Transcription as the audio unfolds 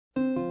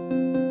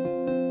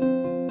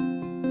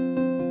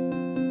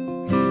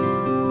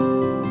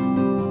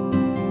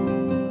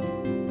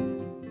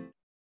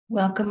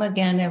Welcome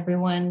again,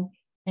 everyone,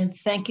 and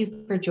thank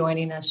you for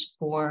joining us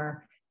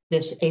for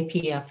this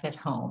APF at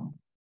Home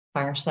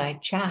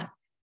Fireside Chat.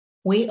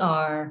 We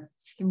are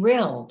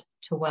thrilled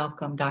to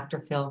welcome Dr.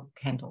 Phil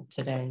Kendall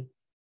today.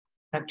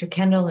 Dr.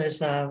 Kendall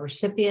is a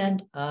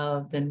recipient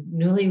of the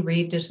newly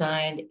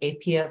redesigned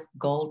APF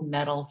Gold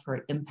Medal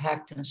for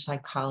Impact in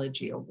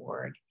Psychology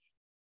Award.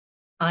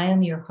 I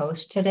am your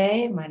host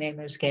today. My name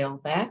is Gayle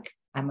Beck.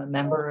 I'm a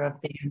member of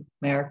the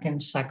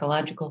American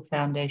Psychological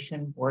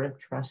Foundation Board of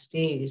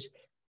Trustees,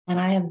 and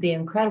I have the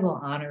incredible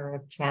honor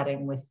of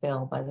chatting with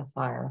Phil by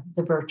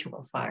the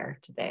virtual fire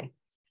today.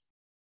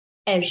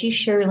 As you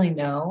surely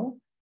know,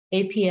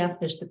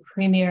 APF is the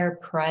premier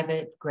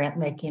private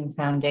grant-making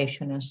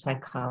foundation in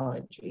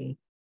psychology.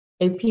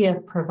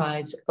 APF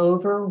provides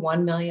over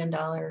 $1 million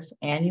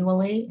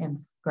annually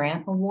in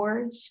grant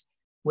awards,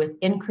 with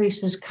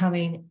increases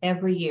coming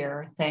every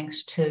year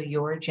thanks to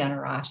your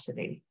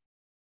generosity.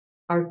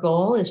 Our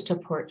goal is to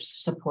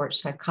support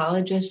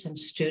psychologists and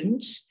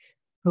students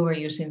who are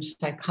using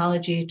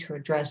psychology to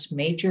address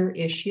major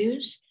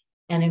issues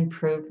and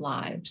improve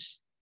lives.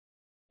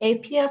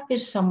 APF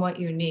is somewhat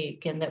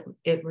unique in that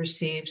it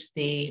receives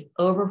the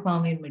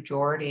overwhelming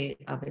majority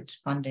of its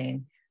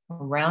funding,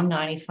 around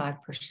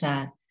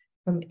 95%,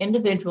 from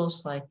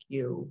individuals like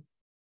you,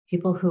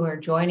 people who are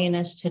joining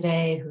us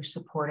today who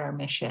support our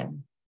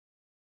mission.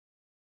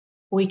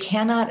 We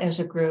cannot, as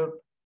a group,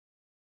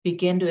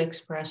 begin to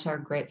express our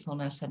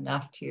gratefulness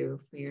enough to you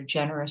for your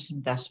generous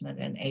investment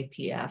in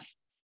APF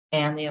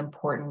and the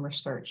important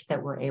research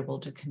that we're able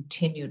to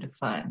continue to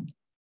fund.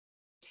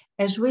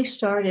 As we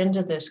start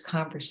into this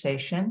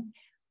conversation,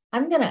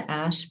 I'm going to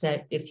ask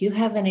that if you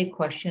have any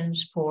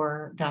questions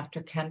for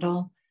Dr.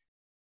 Kendall,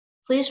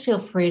 please feel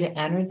free to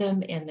enter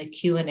them in the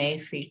Q&A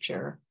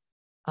feature,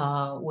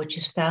 which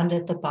is found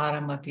at the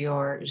bottom of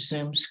your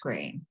Zoom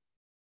screen.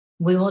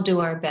 We will do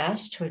our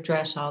best to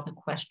address all the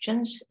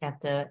questions at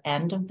the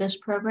end of this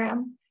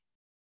program.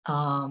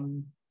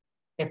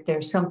 If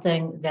there's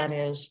something that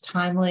is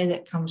timely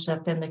that comes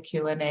up in the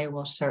Q&A,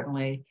 we'll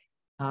certainly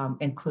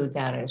include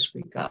that as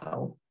we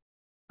go.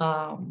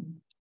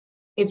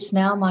 It's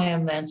now my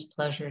immense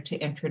pleasure to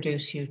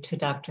introduce you to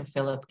Dr.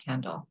 Philip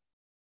Kendall,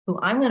 who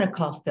I'm going to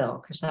call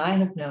Phil because I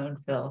have known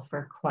Phil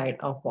for quite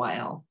a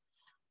while.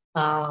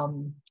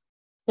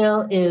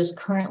 Phil is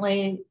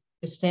currently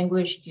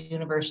Distinguished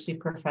University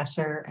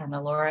Professor and the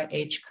Laura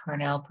H.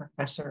 Carnell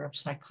Professor of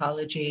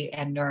Psychology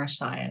and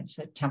Neuroscience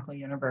at Temple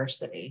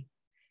University.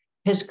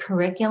 His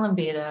curriculum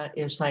vitae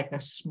is like a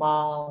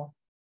small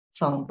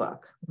phone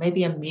book,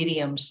 maybe a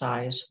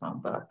medium-sized phone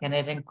book, and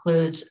it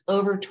includes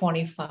over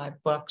 25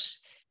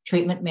 books,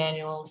 treatment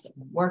manuals,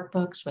 and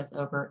workbooks with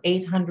over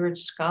 800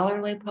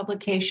 scholarly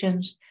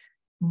publications,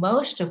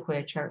 most of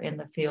which are in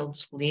the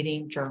field's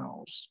leading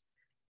journals.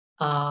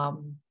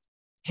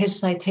 His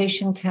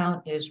citation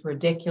count is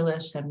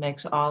ridiculous and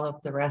makes all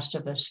of the rest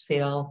of us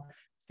feel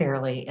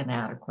fairly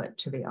inadequate,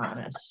 to be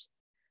honest.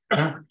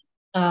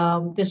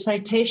 The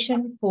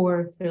citation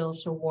for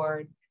Phil's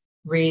award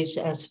reads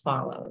as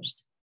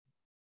follows.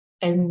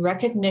 In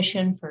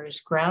recognition for his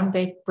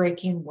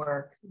groundbreaking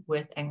work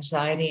with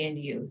anxiety in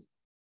youth,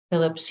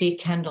 Philip C.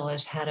 Kendall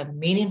has had a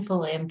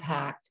meaningful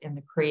impact in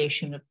the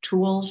creation of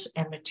tools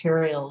and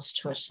materials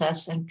to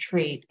assess and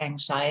treat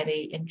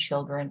anxiety in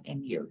children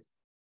and youth.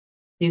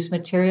 These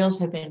materials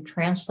have been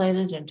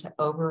translated into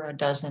over a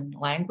dozen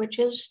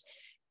languages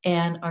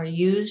and are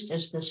used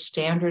as the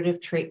standard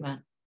of treatment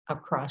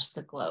across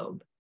the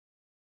globe.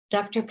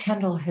 Dr.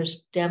 Kendall has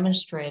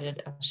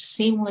demonstrated a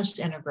seamless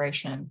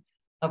integration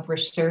of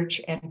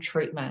research and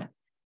treatment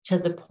to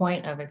the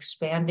point of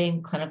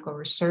expanding clinical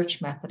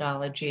research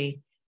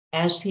methodology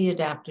as he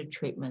adapted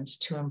treatments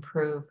to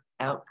improve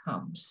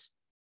outcomes.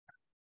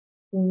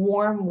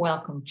 Warm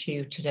welcome to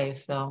you today,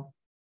 Phil.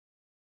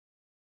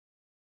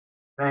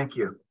 Thank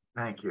you.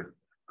 Thank you.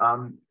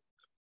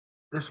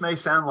 This may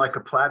sound like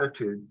a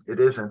platitude. It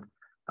isn't.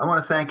 I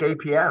want to thank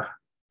APF.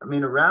 I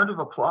mean, a round of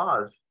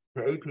applause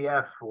to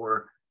APF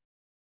for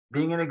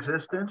being in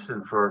existence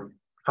and for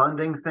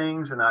funding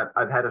things. And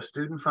I've had a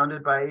student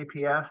funded by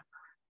APF.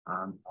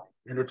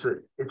 And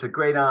it's a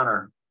great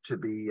honor to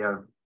be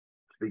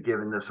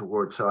given this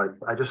award. So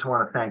I just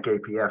want to thank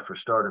APF for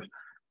starters.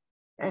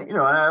 And,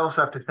 I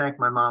also have to thank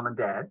my mom and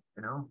dad.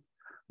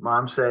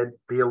 Mom said,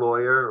 be a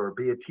lawyer or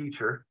be a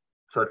teacher.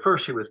 So at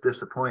first she was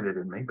disappointed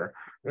in me, but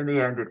in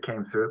the end it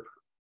came through.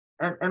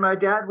 And my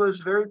dad was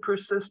very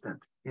persistent.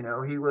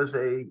 He was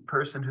a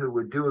person who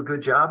would do a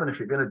good job. And if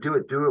you're going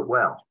to do it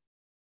well.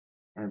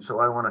 And so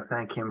I want to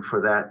thank him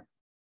for that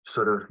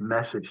sort of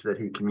message that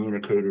he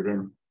communicated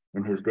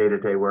in his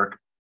day-to-day work.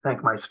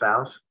 Thank my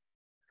spouse.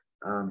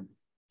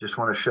 Just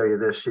want to show you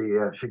this.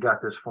 She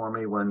got this for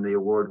me when the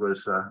award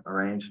was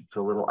arranged. It's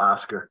a little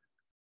Oscar.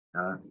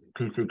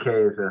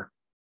 PCK is a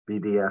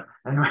BDF.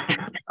 Anyway,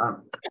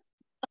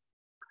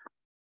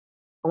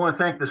 I want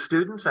to thank the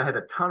students. I had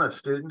a ton of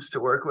students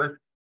to work with,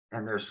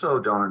 and they're so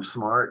darn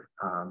smart.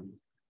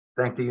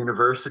 Thank the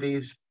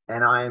universities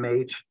and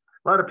IMH.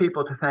 A lot of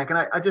people to thank. And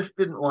I just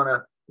didn't want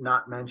to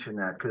not mention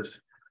that because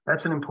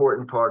that's an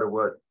important part of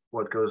what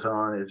what goes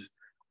on is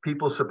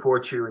people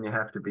support you, and you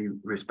have to be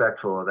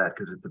respectful of that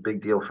because it's a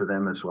big deal for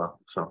them as well.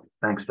 So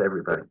thanks to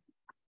everybody.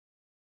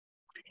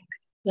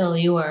 Bill,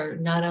 you are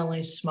not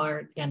only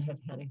smart and have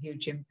had a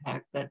huge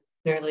impact, but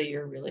clearly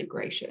you're really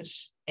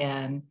gracious.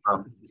 And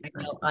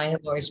I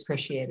have always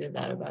appreciated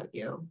that about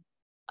you.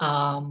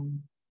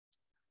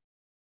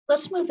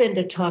 Let's move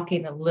into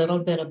talking a little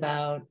bit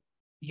about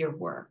your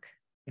work,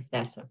 if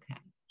that's okay.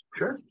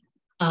 Sure.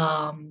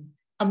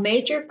 A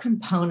major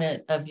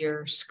component of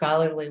your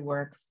scholarly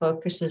work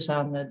focuses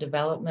on the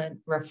development,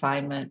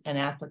 refinement, and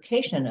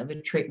application of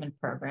a treatment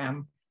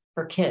program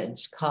for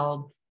kids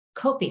called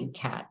Coping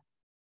Cat.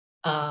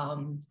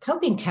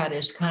 Coping Cat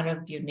is kind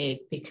of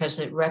unique because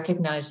it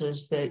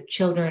recognizes that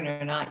children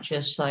are not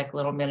just like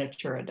little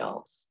miniature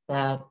adults,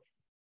 that,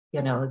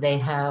 you know, they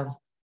have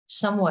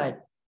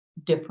somewhat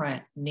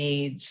different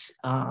needs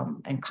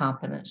and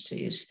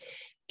competencies.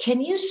 Can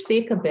you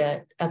speak a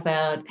bit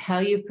about how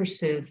you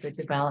pursued the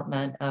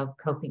development of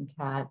Coping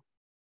Cat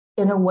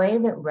in a way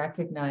that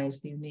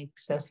recognized the unique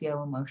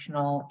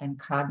socio-emotional and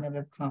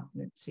cognitive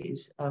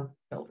competencies of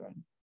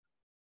children?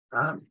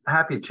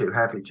 Happy to.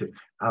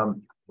 I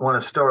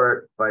want to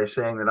start by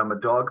saying that I'm a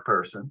dog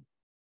person,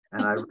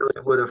 and I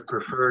really would have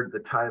preferred the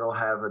title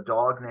have a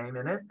dog name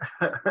in it.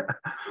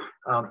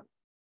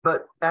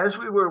 But as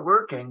we were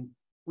working,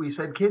 we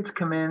said kids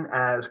come in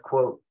as,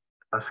 quote,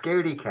 a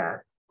scaredy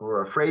cat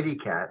or a fraidy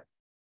cat,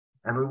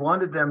 and we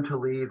wanted them to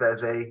leave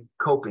as a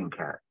coping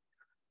cat.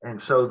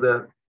 And so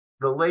the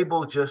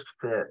label just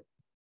fit,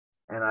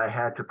 and I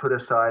had to put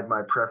aside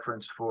my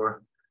preference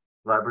for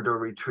Labrador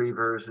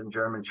retrievers and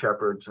German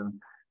shepherds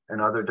and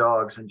other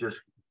dogs and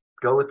just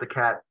go with the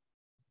cat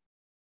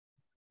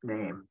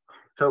name.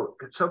 So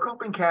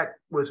Coping Cat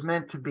was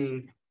meant to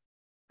be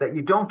that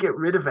you don't get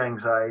rid of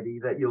anxiety,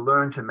 that you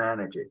learn to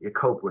manage it, you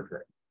cope with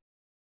it.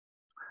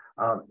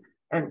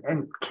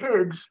 And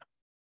kids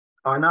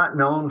are not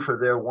known for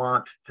their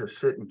want to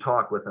sit and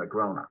talk with a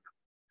grown-up.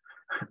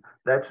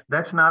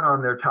 That's not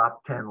on their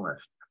top 10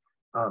 list.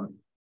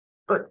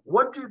 But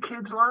what do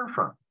kids learn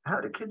from?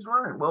 How do kids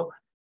learn? Well,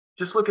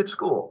 just look at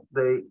school.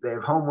 They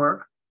have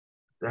homework,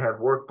 they have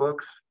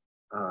workbooks,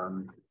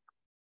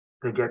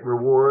 they get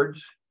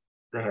rewards,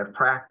 they have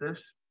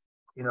practice.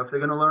 You know, if they're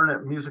going to learn a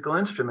musical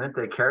instrument,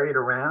 they carry it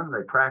around,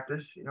 they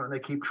practice, you know, and they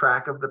keep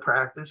track of the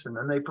practice, and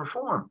then they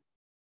perform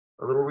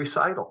a little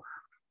recital.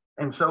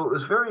 And so it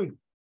was very,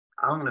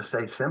 I'm going to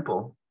say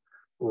simple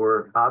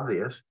or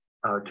obvious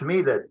to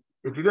me that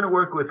if you're going to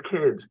work with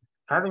kids,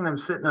 having them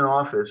sit in an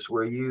office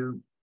where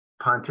you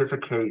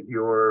pontificate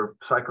your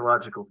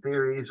psychological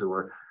theories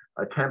or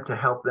attempt to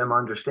help them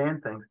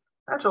understand things,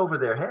 that's over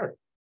their head.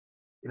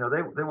 You know,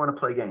 they want to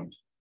play games.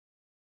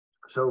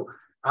 So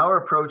our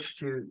approach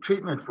to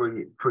treatment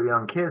for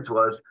young kids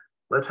was,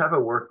 let's have a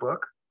workbook,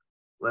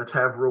 let's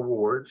have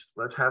rewards,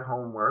 let's have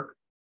homework,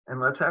 and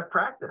let's have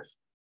practice.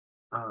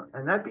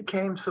 And that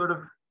became sort of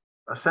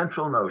a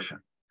central notion,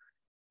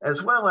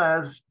 as well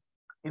as,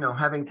 you know,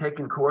 having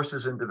taken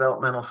courses in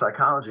developmental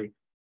psychology,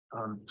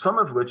 some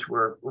of which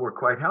were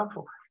quite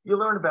helpful. You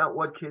learn about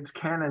what kids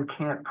can and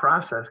can't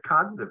process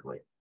cognitively.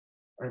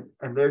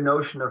 And their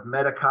notion of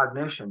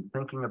metacognition,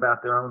 thinking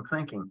about their own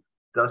thinking,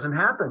 doesn't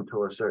happen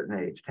to a certain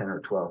age, 10 or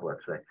 12,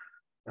 let's say.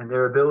 And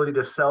their ability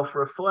to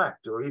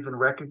self-reflect or even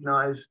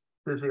recognize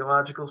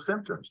physiological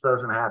symptoms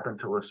doesn't happen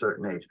to a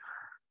certain age.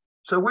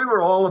 So we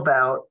were all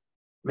about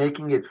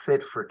making it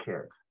fit for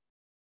kids.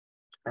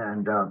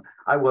 And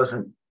I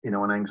wasn't, you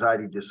know, an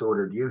anxiety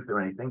disordered youth or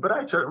anything, but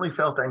I certainly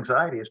felt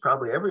anxiety, as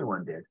probably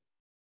everyone did,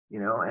 you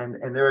know,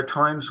 and there are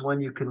times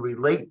when you can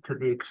relate to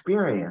the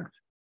experience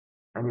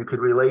and you could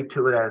relate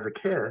to it as a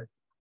kid.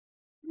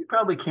 You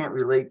probably can't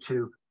relate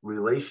to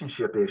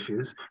relationship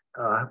issues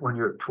when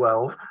you're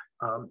 12,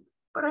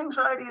 but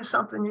anxiety is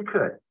something you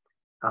could.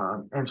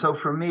 And so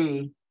for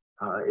me,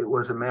 it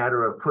was a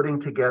matter of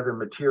putting together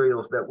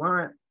materials that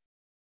weren't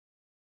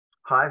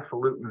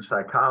highfalutin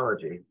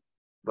psychology,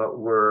 but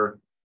were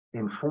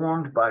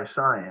informed by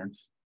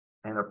science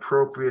and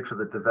appropriate for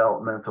the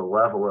developmental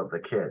level of the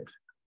kids.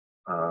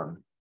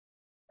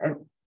 And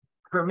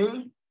for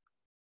me,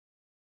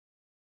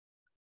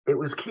 it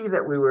was key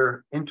that we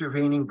were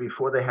intervening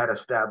before they had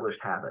established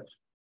habits.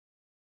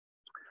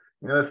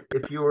 You know,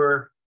 if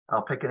you're,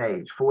 I'll pick an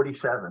age,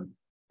 47,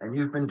 and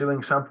you've been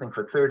doing something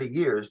for 30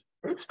 years,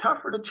 it's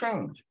tougher to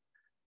change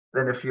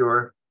than if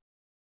you're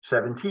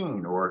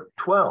 17 or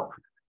 12.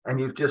 And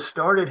you've just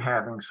started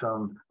having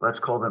some, let's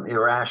call them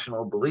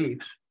irrational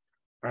beliefs.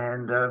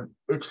 And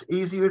it's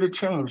easier to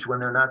change when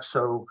they're not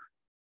so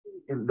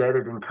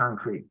embedded in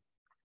concrete.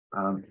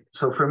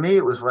 So for me,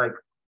 it was like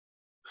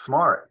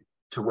smart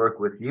to work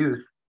with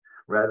youth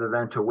rather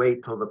than to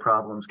wait till the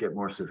problems get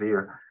more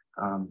severe.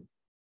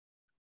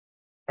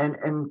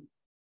 And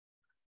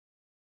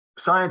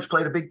science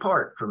played a big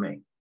part for me.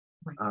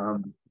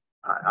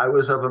 I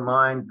was of a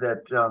mind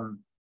that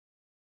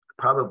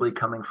probably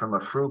coming from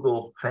a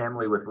frugal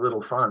family with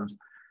little funds,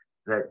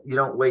 that you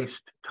don't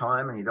waste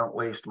time and you don't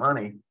waste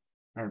money.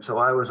 And so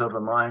I was of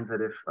a mind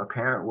that if a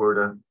parent were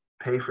to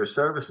pay for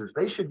services,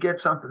 they should get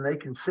something they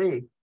can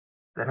see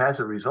that has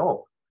a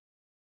result.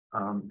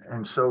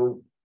 And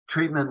so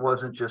treatment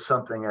wasn't just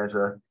something as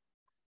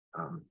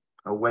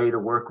a way to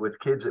work with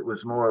kids. It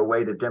was more a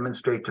way to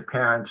demonstrate to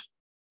parents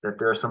that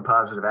there are some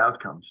positive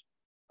outcomes.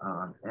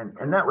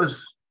 And that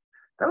was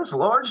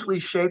largely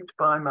shaped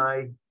by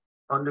my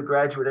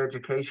undergraduate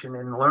education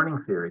in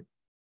learning theory.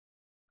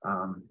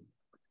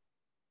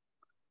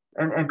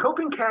 And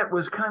Coping Cat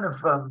was kind of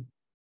fun.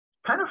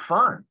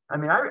 I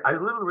mean, I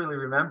literally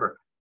remember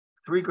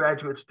 3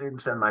 graduate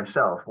students and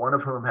myself, one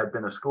of whom had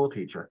been a school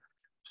teacher,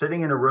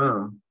 sitting in a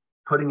room,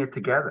 putting it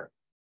together.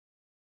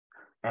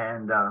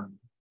 And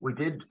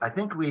I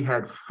think we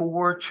had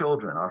 4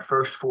 children. Our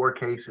first 4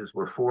 cases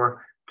were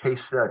 4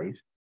 case studies.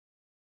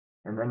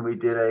 And then we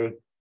did a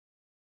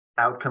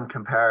outcome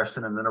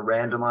comparison and then a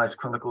randomized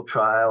clinical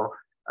trial,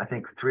 I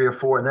think 3 or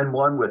 4, and then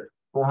one with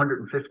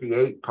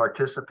 458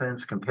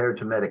 participants compared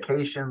to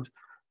medications,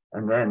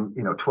 and then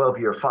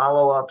 12-year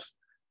follow-ups.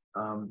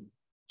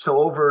 So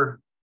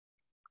over,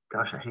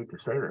 gosh, I hate to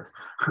say this,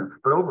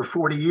 but over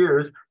 40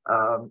 years,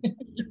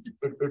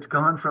 it's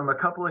gone from a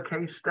couple of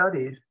case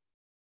studies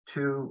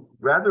to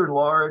rather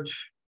large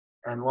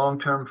and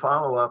long-term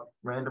follow-up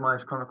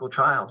randomized clinical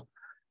trials.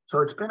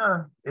 So it's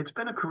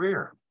been a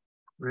career,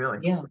 really.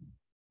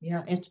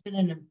 Yeah, it's been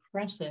an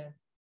impressive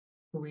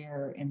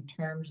career in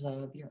terms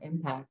of your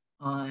impact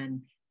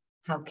on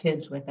how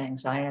kids with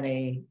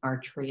anxiety are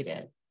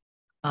treated.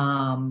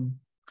 You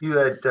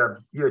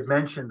had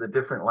mentioned the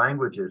different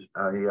languages.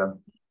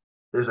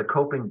 There's a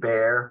Coping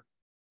Bear,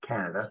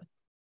 Canada.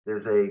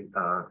 There's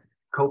a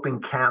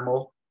Coping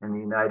Camel in the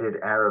United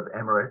Arab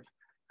Emirates.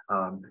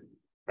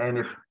 And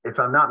if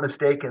I'm not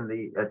mistaken,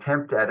 the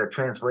attempt at a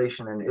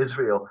translation in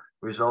Israel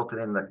resulted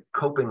in the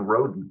Coping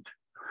Rodent.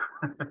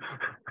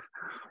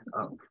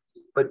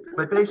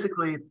 But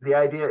basically, the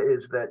idea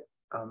is that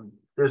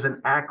there's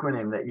an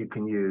acronym that you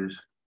can use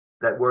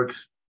that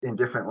works in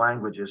different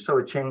languages. So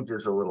it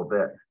changes a little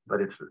bit,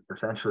 but it's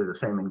essentially the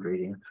same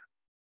ingredients.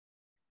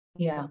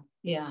 Yeah.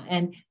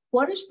 And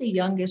what is the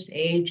youngest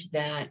age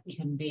that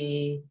can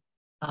be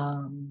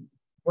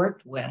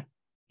worked with,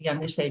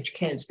 youngest age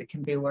kids that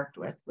can be worked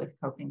with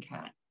Coping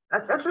Cat?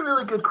 That's a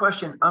really good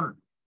question.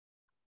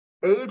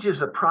 Age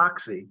is a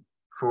proxy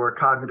for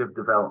cognitive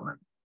development.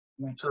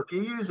 Right. So if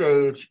you use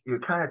age, you're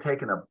kind of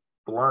taking a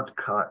blunt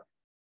cut.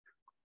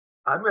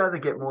 I'd rather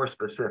get more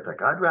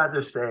specific. I'd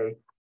rather say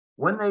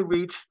when they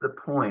reach the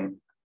point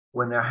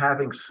when they're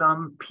having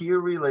some peer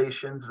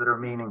relations that are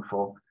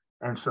meaningful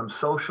and some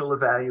social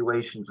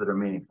evaluations that are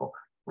meaningful,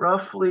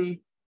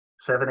 roughly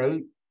 7,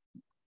 8,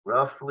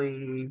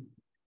 roughly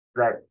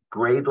that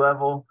grade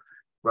level,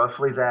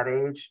 roughly that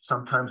age.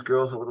 Sometimes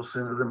girls a little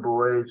sooner than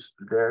boys,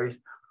 varies.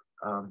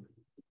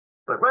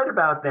 But right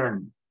about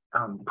then,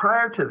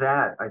 prior to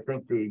that, I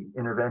think the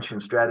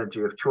intervention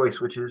strategy of choice,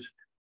 which is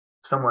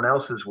someone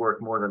else's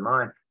work more than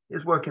mine,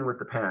 is working with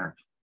the parents.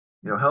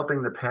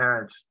 Helping the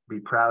parents be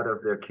proud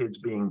of their kids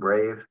being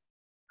brave,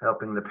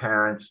 helping the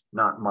parents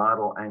not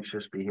model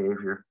anxious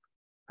behavior,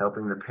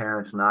 helping the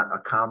parents not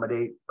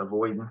accommodate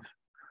avoidance.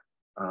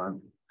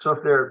 So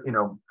if they're,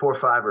 4,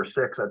 5, or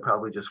 6, I'd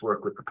probably just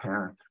work with the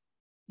parents.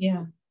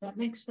 Yeah, that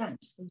makes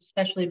sense,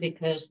 especially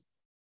because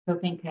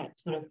Coping Cat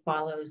sort of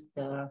follows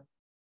the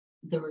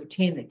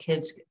routine that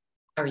kids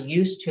are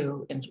used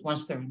to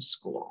once they're in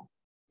school.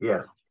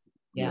 Yeah.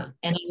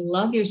 And I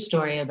love your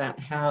story about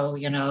how,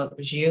 it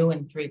was you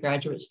and 3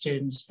 graduate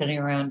students sitting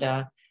around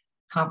a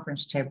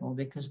conference table,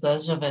 because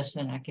those of us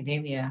in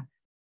academia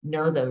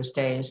know those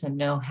days and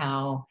know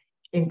how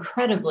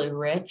incredibly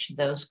rich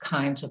those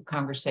kinds of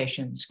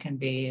conversations can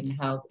be, and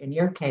how, in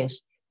your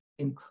case,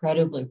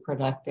 incredibly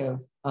productive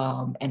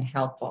and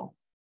helpful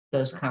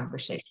those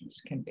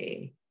conversations can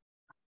be.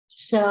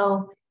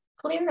 So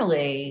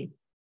clearly,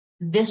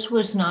 this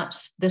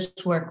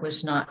work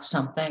was not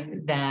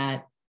something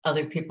that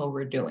other people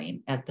were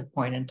doing at the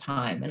point in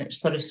time. And it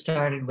sort of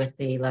started with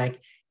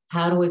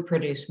how do we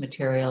produce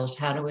materials?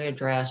 How do we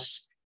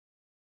address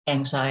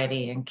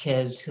anxiety in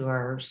kids who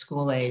are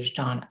school-aged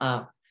on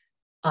up?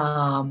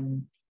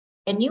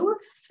 And you were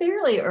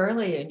fairly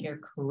early in your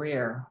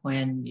career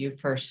when you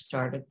first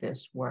started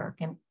this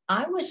work. And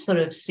I would sort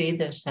of see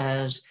this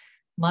as,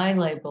 my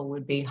label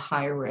would be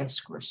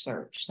high-risk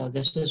research. So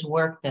this is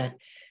work that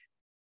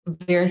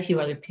very few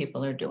other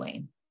people are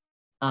doing.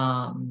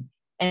 And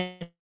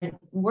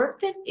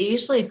work that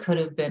easily could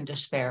have been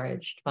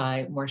disparaged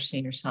by more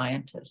senior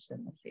scientists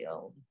in the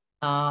field,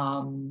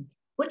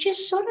 which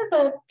is sort of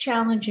a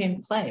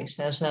challenging place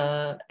as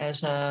a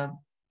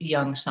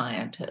young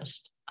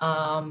scientist.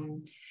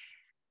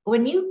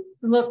 When you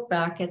look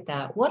back at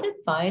that, what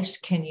advice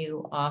can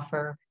you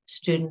offer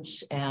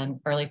students and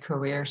early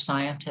career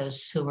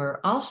scientists who are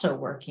also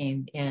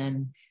working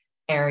in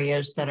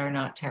areas that are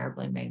not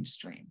terribly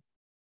mainstream?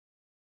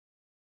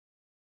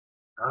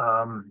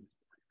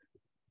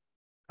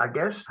 I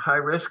guess high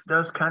risk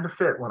does kind of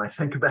fit when I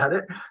think about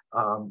it.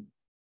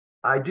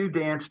 I do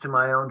dance to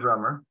my own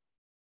drummer.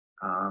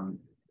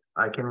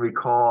 I can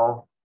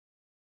recall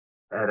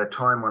at a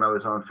time when I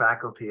was on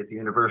faculty at the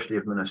University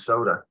of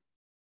Minnesota,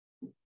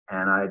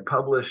 and I had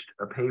published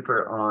a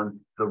paper on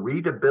the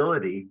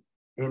readability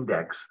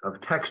index of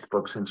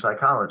textbooks in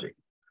psychology.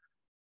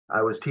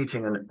 I was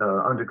teaching an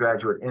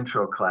undergraduate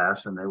intro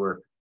class, and they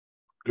were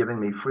giving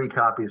me free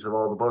copies of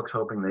all the books,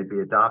 hoping they'd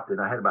be adopted.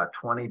 I had about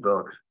 20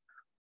 books.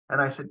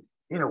 And I said,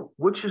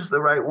 which is the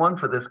right one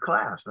for this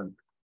class? And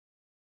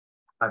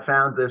I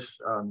found this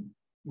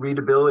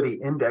readability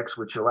index,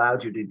 which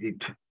allowed you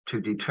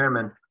to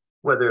determine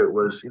whether it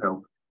was,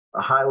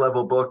 a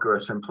high-level book or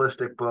a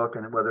simplistic book,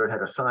 and whether it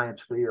had a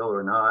science feel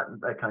or not, and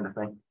that kind of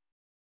thing.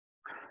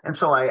 And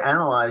so I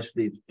analyzed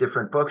these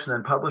different books and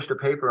then published a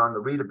paper on the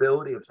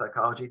readability of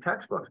psychology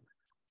textbooks.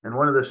 And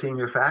one of the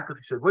senior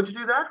faculty said, "What'd you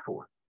do that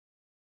for?"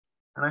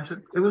 And I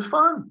said, "It was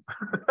fun."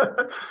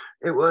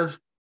 It was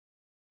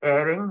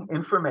adding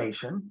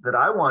information that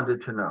I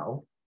wanted to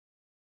know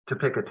to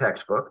pick a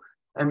textbook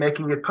and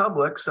making it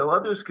public so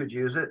others could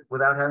use it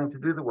without having to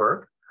do the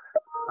work.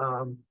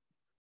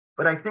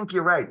 But I think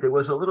you're right. There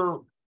was a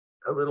little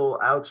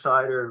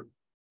outsider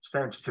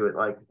sense to it.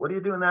 Like, what are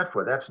you doing that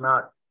for? That's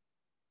not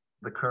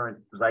the current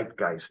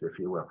zeitgeist, if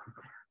you will.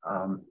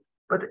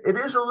 But it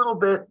is a little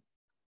bit,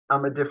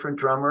 I'm a different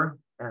drummer,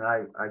 and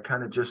I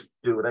kind of just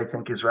do what I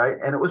think is right.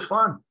 And it was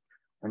fun.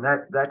 And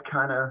that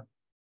kind of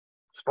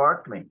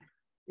sparked me.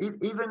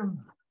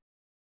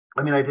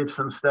 I did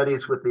some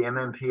studies with the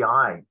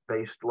MMPI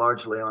based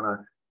largely on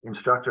an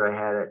instructor I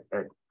had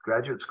at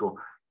graduate school.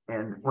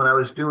 And when I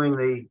was doing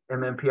the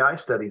MMPI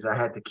studies, I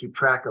had to keep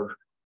track of,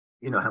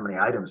 how many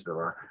items there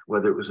are,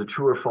 whether it was a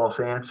true or false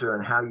answer,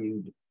 and how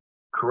you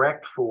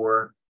correct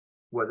for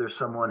whether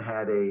someone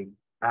had a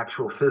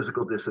actual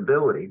physical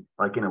disability,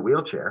 like in a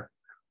wheelchair,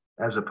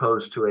 as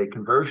opposed to a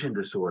conversion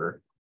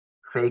disorder,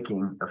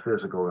 faking a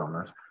physical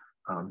illness.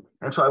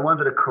 And so I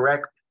wanted to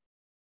correct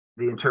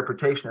the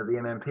interpretation of the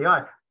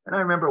MMPI. And I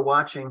remember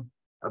watching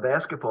a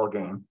basketball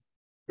game.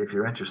 If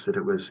you're interested,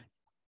 it was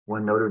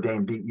when Notre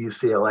Dame beat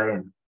UCLA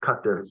and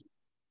cut their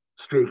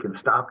streak and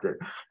stopped it.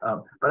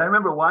 But I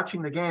remember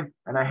watching the game,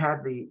 and I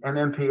had the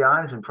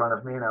MMPIs in front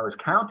of me, and I was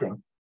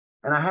counting,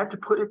 and I had to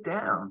put it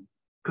down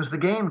because the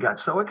game got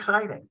so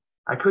exciting.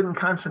 I couldn't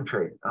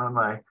concentrate on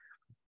my,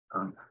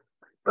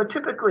 but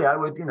typically I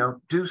would,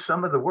 do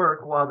some of the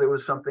work while there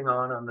was something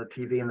on the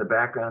TV in the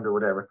background or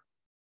whatever,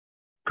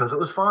 because it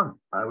was fun.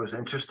 I was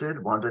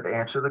interested, wanted to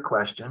answer the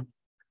question,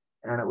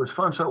 and it was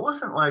fun. So it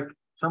wasn't like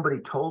somebody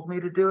told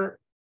me to do it.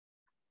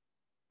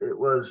 It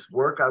was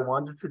work I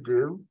wanted to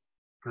do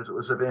because it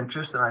was of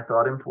interest and I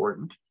thought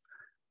important.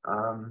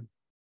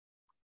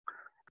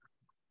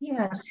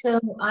 Yeah, so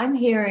I'm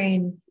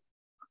hearing,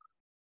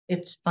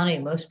 it's funny,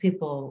 most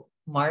people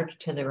march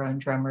to their own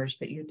drummers,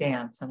 but you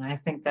dance, and I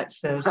think that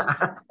shows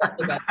about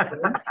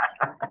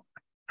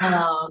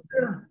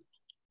you.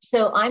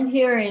 So I'm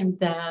hearing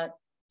that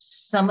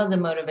some of the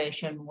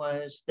motivation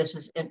was, this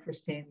is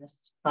interesting, this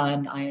is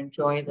fun, I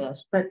enjoy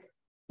this, but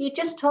you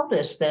just told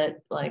us that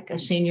like a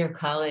senior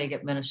colleague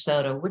at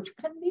Minnesota, which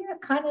can be a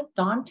kind of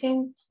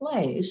daunting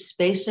place,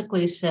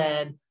 basically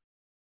said,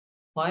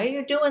 "Why are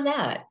you doing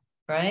that?"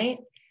 Right?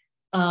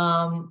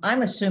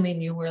 I'm assuming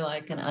you were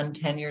like an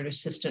untenured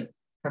assistant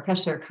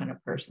professor kind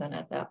of person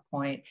at that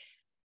point.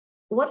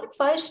 What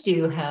advice do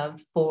you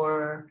have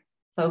for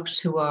folks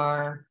who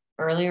are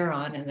earlier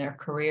on in their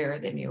career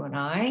than you and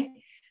I,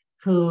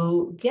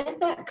 who get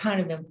that kind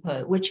of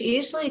input, which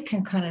easily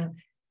can kind of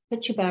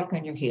put you back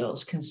on your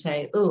heels, can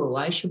say, "Oh,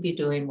 I should be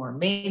doing more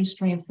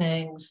mainstream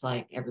things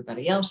like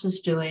everybody else is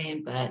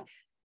doing, but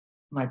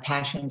my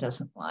passion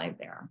doesn't lie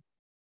there"?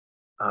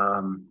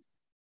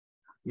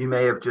 You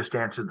may have just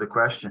answered the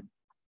question.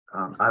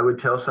 I would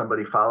tell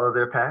somebody, follow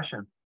their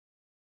passion.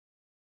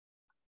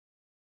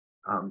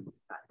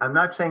 I'm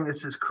not saying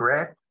this is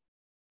correct,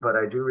 but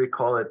I do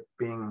recall it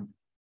being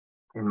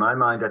in my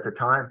mind at the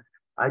time.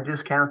 I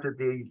discounted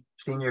the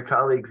senior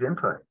colleagues'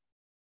 input.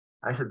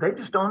 I said, they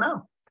just don't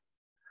know.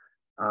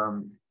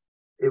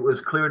 It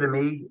was clear to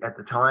me at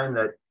the time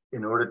that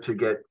in order to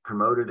get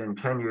promoted and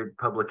tenured,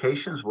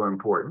 publications were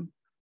important.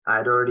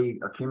 I'd already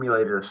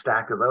accumulated a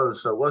stack of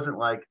those. So it wasn't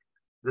like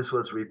this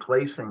was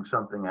replacing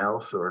something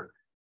else or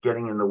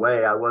getting in the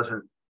way. I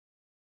wasn't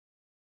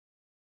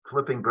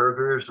flipping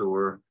burgers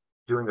or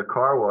doing a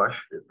car wash.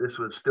 This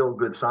was still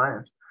good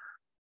science.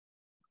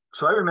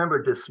 So I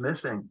remember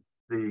dismissing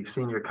the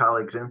senior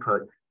colleagues'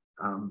 input.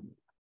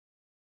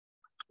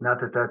 Not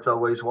that that's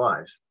always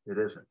wise, it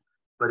isn't.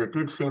 But it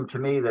did seem to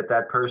me that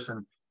that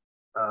person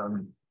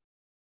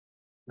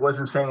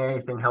wasn't saying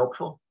anything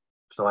helpful,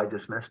 so I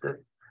dismissed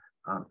it.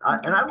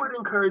 And I would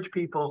encourage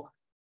people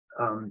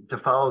to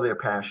follow their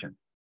passion.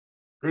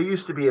 There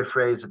used to be a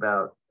phrase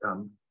about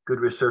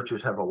good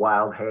researchers have a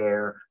wild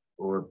hair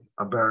or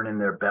a burn in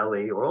their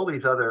belly or all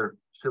these other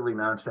silly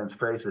nonsense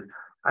phrases.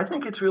 I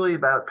think it's really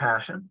about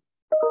passion,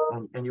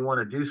 and you want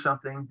to do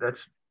something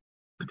that's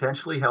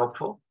potentially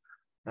helpful,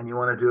 and you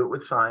want to do it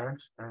with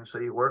science, and so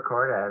you work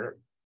hard at it.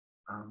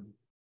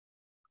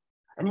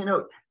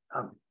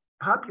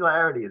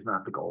 Popularity is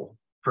not the goal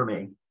for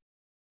me,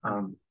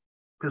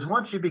 because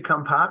once you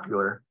become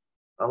popular,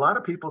 a lot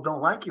of people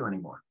don't like you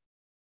anymore.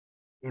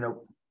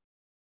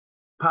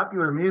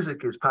 popular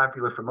music is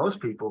popular for most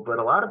people, but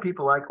a lot of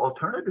people like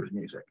alternative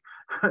music.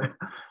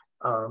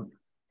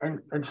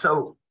 And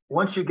so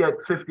once you get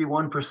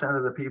 51%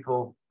 of the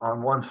people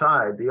on one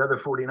side, the other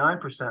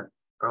 49%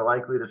 are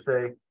likely to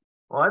say,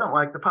 well, I don't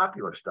like the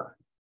popular stuff.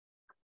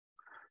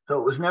 So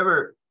it was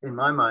never in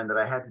my mind that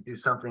I had to do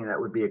something that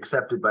would be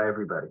accepted by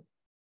everybody.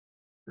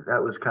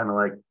 That was kind of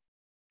like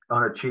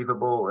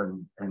unachievable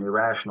and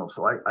irrational.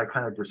 So I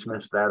kind of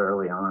dismissed that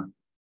early on.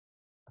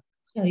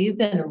 So you've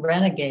been a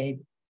renegade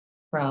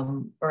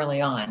from early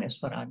on, is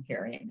what I'm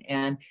hearing.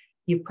 And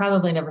you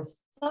probably never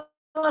thought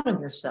of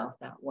yourself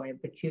that way,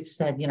 but you've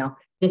said,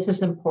 this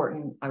is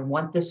important. I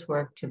want this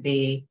work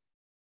to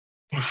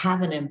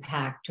have an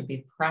impact, to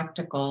be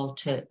practical,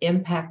 to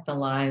impact the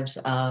lives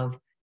of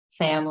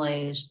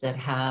families that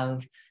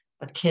have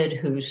a kid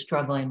who's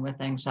struggling with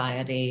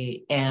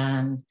anxiety.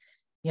 And,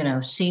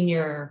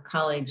 senior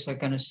colleagues are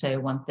going to say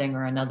one thing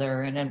or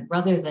another. And then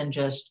rather than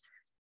just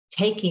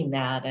taking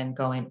that and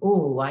going,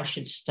 oh, I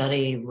should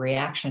study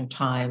reaction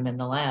time in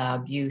the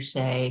lab, you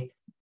say,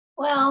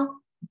 well,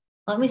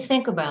 let me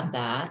think about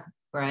that,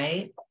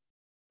 right?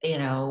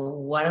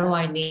 What do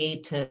I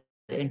need to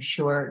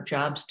ensure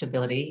job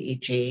stability,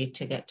 e.g.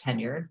 to get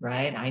tenured,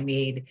 right? I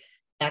need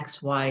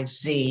X, Y,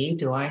 Z.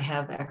 Do I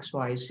have X,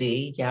 Y,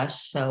 Z?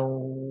 Yes. So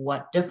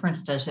what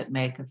difference does it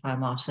make if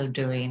I'm also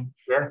doing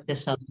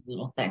this other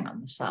little thing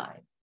on the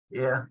side?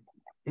 Yeah.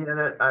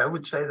 I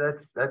would say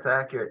that's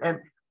accurate. And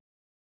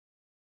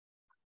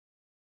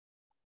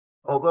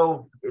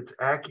although it's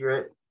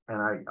accurate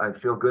and I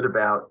feel good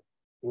about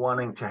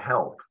wanting to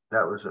help,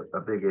 that was a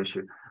big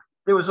issue.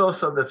 There was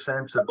also the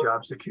sense of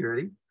job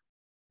security.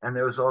 And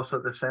there was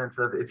also the sense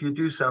of if you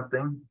do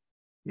something,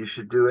 you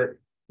should do it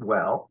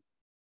well,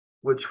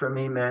 which for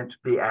me meant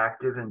be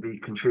active and be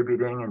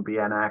contributing and be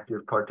an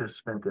active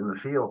participant in the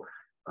field,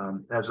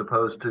 as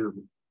opposed to,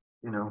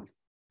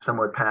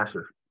 somewhat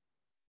passive.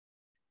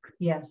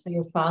 Yeah. So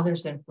your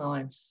father's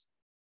influence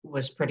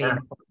was pretty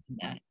important in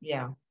that.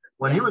 Yeah.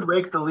 When he would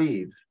rake the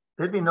leaves,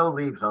 there'd be no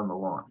leaves on the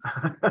lawn.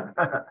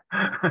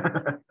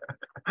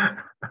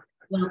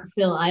 Well,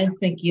 Phil, I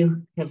think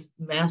you have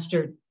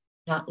mastered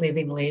not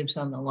leaving leaves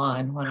on the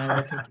lawn. When I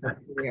look at your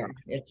career,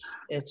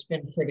 it's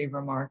been pretty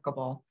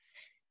remarkable.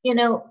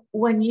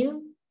 When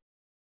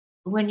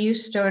you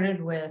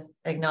started with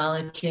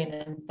acknowledging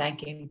and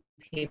thanking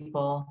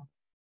people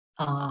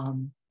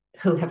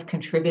who have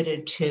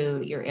contributed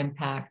to your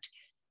impact,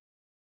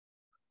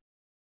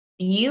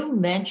 you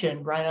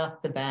mentioned right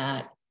off the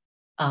bat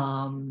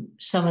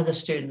some of the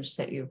students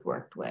that you've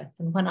worked with.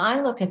 And when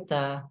I look at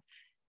the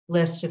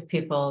list of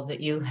people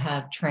that you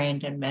have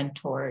trained and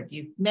mentored,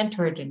 you've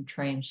mentored and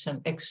trained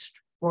some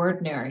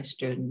extraordinary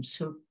students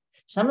who,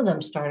 some of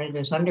them started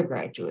as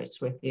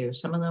undergraduates with you,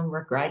 some of them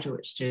were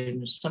graduate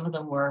students, some of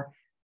them were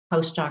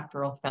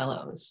postdoctoral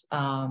fellows.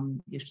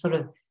 You've sort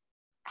of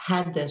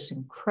had this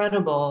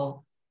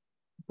incredible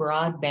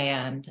broad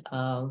band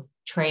of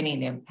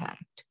training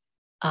impact.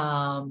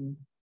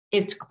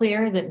 It's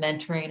clear that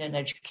mentoring and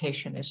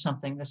education is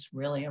something that's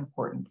really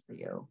important for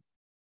you.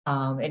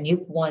 And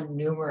you've won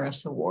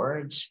numerous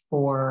awards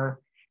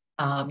for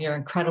your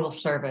incredible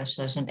service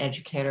as an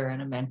educator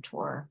and a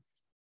mentor.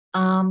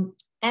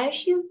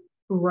 As you've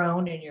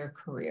grown in your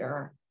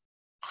career,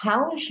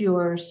 how has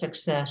your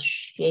success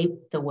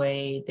shaped the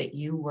way that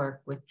you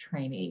work with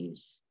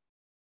trainees?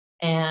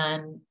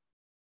 And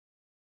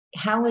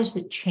how has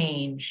it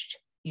changed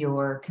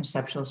your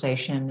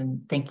conceptualization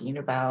and thinking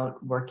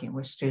about working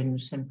with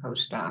students and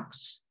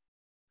postdocs?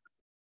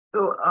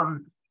 So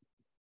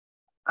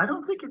I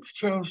don't think it's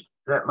changed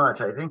that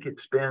much. I think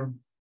it's been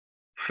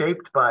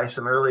shaped by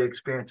some early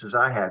experiences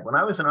I had. When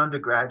I was an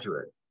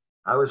undergraduate,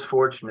 I was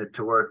fortunate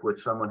to work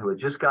with someone who had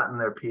just gotten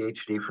their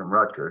PhD from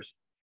Rutgers,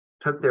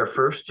 took their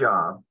first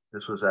job.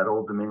 This was at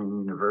Old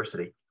Dominion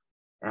University.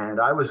 And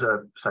I was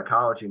a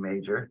psychology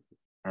major,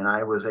 and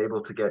I was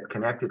able to get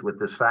connected with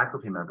this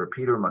faculty member,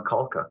 Peter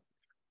McCulka.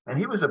 And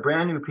he was a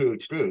brand new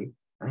PhD,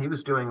 and he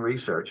was doing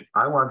research.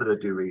 I wanted to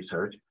do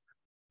research.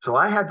 So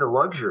I had the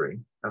luxury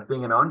of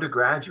being an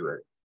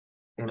undergraduate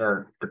in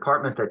a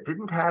department that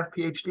didn't have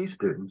PhD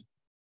students.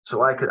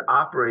 So I could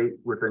operate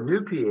with a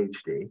new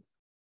PhD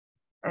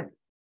and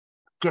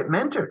get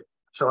mentored.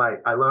 So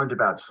I learned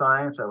about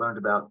science. I learned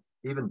about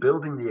even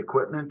building the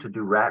equipment to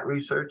do rat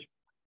research.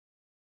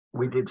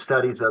 We did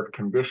studies of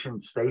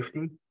condition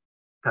safety,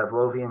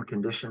 Pavlovian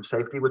condition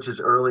safety, which is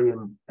early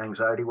in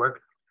anxiety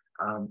work.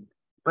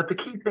 But the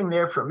key thing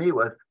there for me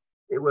was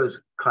it was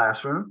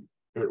classroom.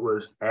 It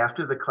was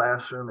after the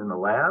classroom in the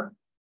lab.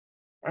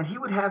 And he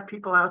would have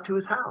people out to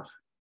his house.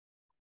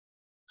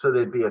 So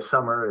there'd be a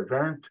summer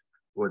event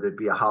or there'd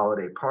be a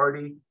holiday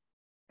party.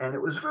 And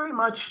it was very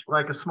much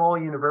like a small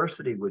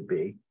university would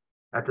be,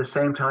 at the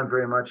same time,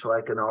 very much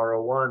like an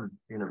R01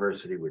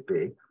 university would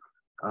be.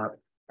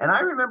 And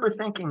I remember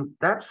thinking,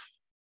 that's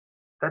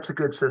a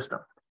good system.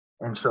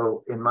 And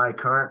so in my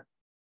current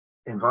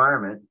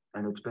environment,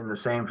 and it's been the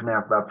same for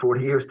now for about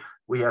 40 years,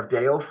 we have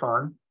Dale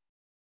Fun.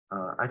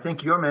 I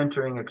think your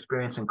mentoring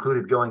experience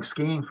included going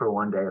skiing for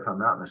one day, if I'm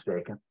not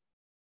mistaken.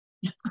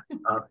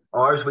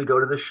 Ours, we go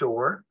to the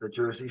shore, the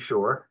Jersey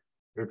Shore.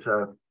 It's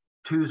a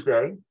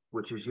Tuesday,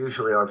 which is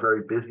usually our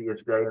very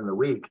busiest day in the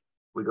week.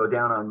 We go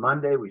down on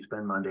Monday, we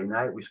spend Monday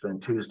night, we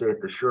spend Tuesday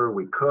at the shore,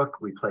 we cook,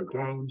 we play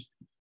games.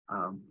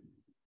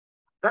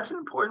 That's an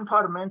important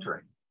part of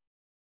mentoring.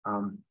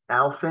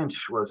 Al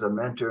Finch was a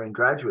mentor in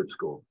graduate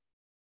school,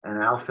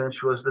 and Al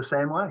Finch was the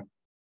same way.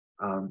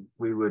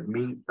 We would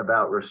meet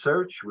about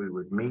research, we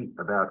would meet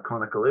about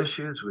clinical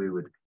issues, we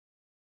would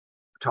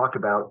talk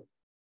about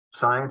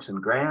science and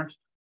grants,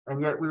 and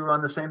yet we were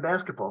on the same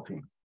basketball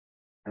team.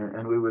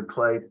 And we would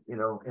play, in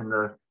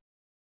the,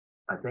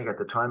 I think at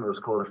the time it was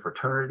called a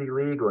fraternity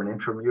league or an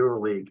intramural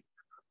league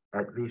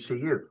at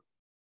VCU.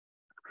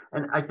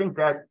 And I think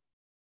that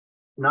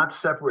not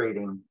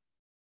separating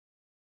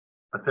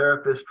a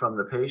therapist from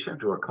the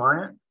patient or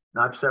client,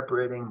 not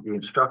separating the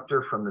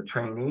instructor from the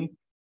trainee,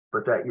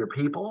 but that you're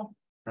people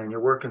and you're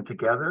working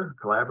together,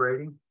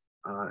 collaborating.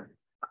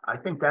 I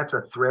think that's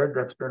a thread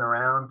that's been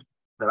around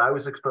that I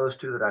was exposed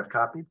to, that I've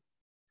copied.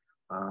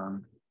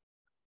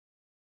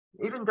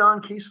 Even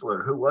Don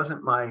Kiesler, who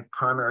wasn't my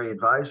primary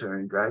advisor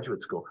in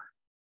graduate school,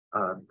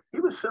 he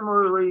was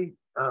similarly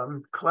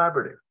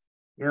collaborative.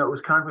 It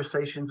was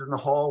conversations in the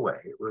hallway.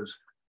 It was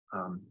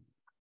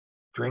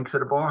drinks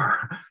at a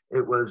bar.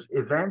 It was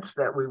events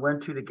that we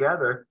went to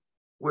together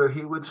where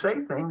he would say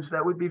things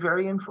that would be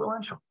very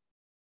influential.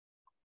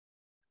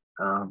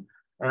 And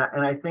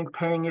I think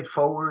paying it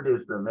forward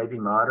is the maybe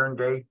modern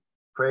day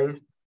phrase,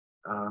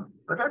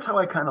 but that's how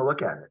I kind of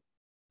look at it.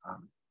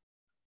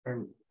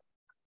 And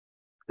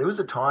there was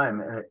a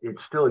time, and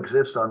it still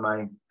exists on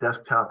my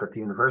desktop at the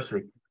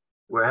university,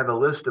 where I have a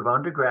list of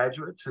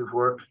undergraduates who've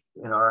worked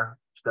in our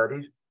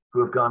studies who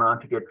have gone on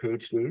to get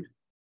PhDs,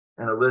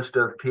 and a list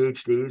of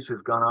PhDs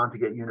who've gone on to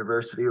get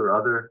university or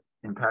other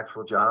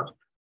impactful jobs,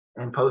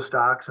 and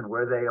postdocs and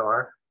where they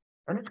are.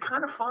 And it's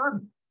kind of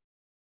fun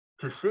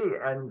to see.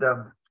 And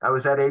I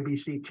was at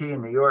ABCT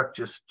in New York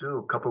just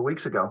a couple of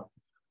weeks ago,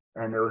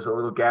 and there was a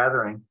little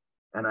gathering,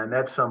 and I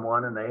met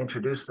someone and they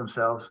introduced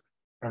themselves,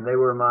 and they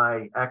were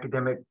my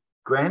academic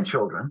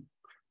grandchildren.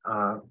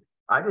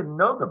 I didn't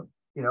know them,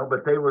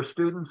 but they were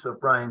students of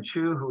Brian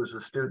Chu, who was a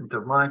student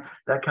of mine,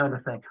 that kind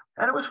of thing.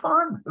 And it was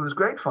fun. It was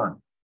great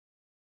fun.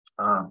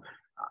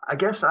 I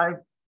guess I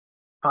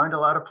find a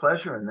lot of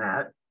pleasure in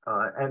that.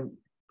 And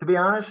to be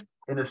honest,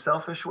 in a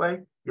selfish way,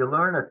 you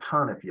learn a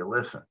ton if you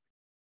listen.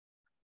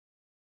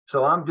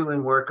 So I'm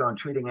doing work on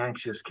treating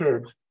anxious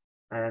kids,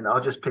 and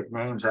I'll just pick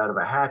names out of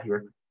a hat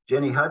here.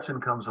 Jenny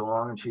Hudson comes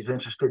along and she's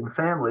interested in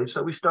family,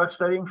 so we start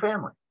studying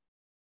family.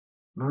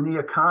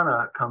 Munia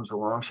Khanna comes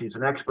along, she's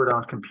an expert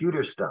on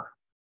computer stuff.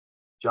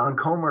 John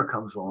Comer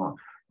comes along,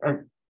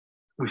 and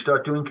we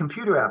start doing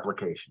computer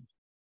applications.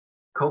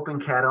 Coping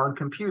Cat on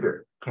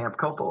Computer, Camp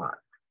Copilot.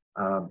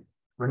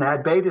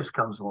 Renad Betis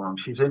comes along,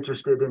 she's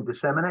interested in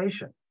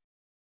dissemination.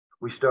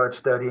 We start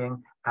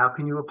studying how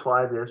can you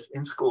apply this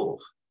in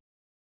schools.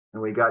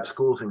 And we got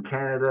schools in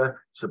Canada,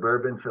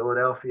 suburban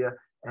Philadelphia,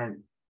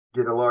 and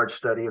did a large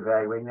study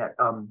evaluating that.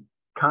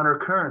 Connor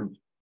Kearns,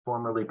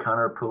 formerly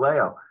Connor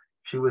Puleo,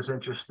 she was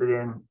interested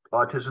in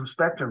autism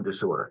spectrum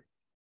disorder.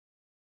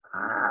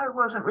 I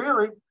wasn't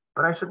really,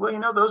 but I said,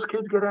 well, those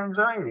kids get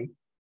anxiety.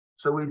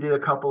 So we did a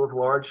couple of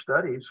large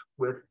studies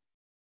with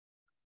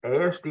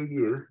ASD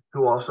youth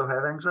who also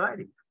have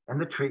anxiety.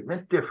 And the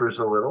treatment differs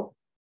a little.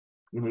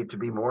 You need to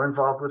be more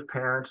involved with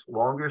parents,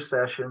 longer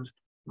sessions,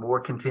 more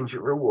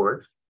contingent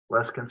rewards,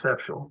 less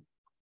conceptual.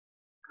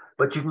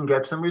 But you can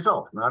get some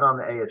results, not on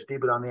the ASD,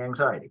 but on the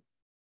anxiety.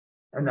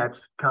 And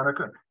that's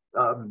Connor.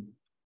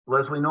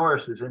 Leslie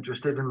Norris is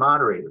interested in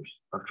moderators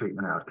of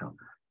treatment outcome.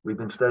 We've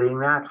been studying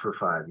that for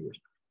 5 years.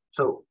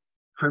 So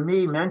for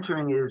me,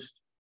 mentoring is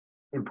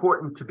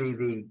important to be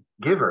the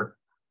giver,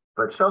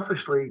 but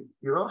selfishly,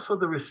 you're also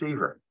the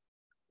receiver.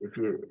 If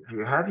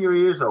you have your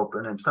ears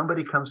open and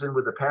somebody comes in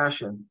with a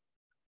passion,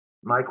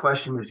 my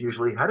question is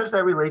usually, how does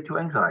that relate to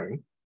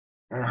anxiety?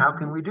 And how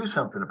can we do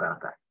something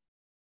about that?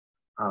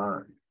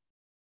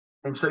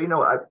 And so,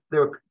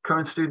 there are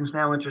current students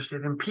now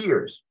interested in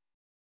peers.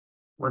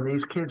 When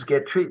these kids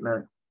get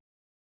treatment,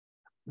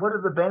 what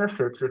are the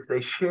benefits if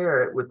they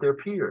share it with their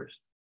peers?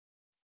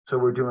 So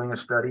we're doing a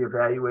study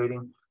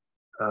evaluating,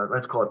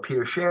 let's call it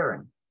peer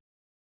sharing,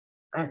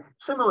 and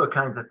similar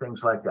kinds of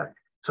things like that.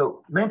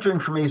 So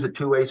mentoring for me is a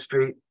two-way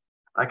street.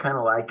 I kind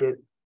of like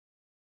it.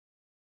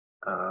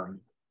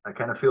 I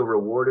kind of feel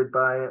rewarded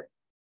by it.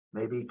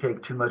 Maybe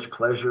take too much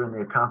pleasure in the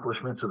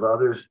accomplishments of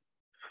others.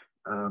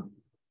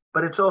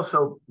 But it's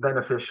also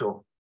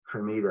beneficial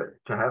for me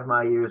to have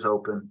my ears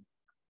open,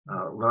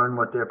 learn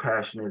what their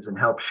passion is, and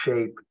help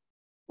shape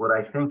what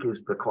I think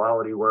is the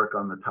quality work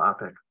on the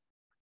topic.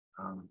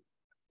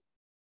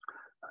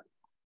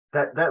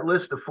 That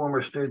list of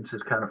former students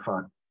is kind of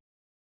fun.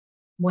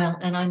 Well,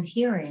 and I'm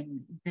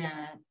hearing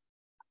that,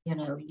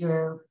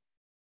 you're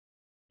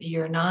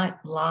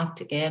not locked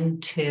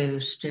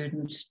into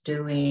students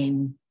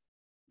doing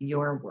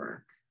your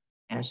work,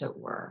 as it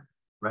were.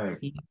 Right.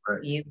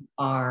 You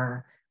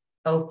are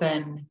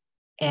open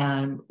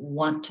and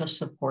want to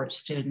support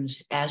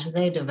students as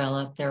they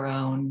develop their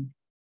own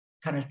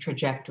kind of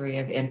trajectory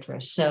of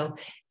interest. So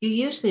you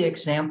use the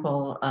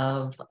example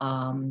of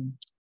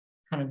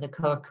kind of the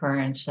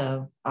co-occurrence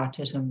of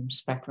autism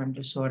spectrum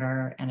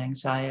disorder and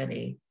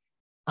anxiety.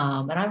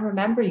 And I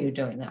remember you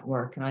doing that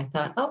work, and I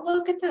thought, oh,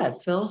 look at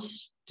that.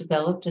 Phil's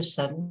developed a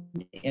sudden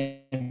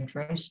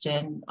interest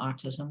in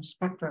autism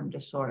spectrum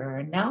disorder.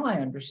 And now I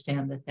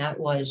understand that that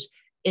was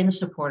in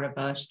support of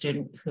a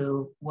student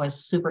who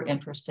was super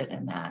interested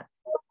in that.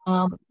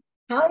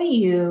 How do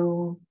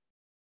you,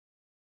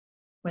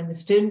 when the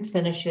student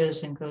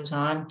finishes and goes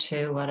on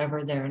to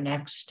whatever their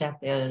next step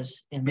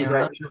is in their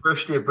own,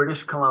 University of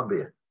British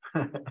Columbia.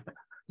 I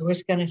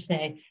was going to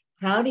say,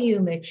 how do you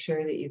make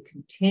sure that you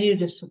continue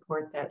to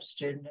support that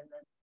student and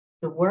that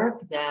the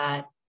work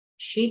that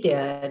she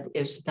did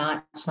is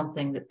not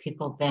something that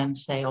people then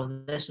say, oh,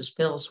 this is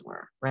Phil's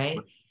work, right?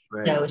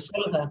 Right. So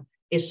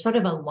it's sort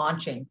of a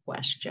launching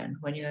question.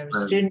 When you have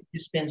a student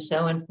who's been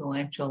so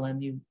influential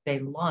and they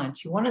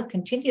launch, you want to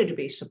continue to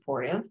be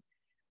supportive,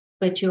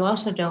 but you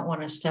also don't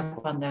want to step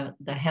on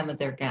the hem of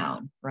their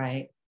gown,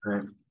 right?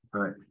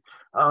 Right.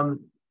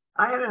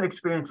 I had an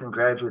experience in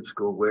graduate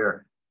school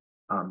where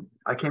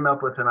I came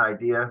up with an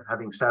idea,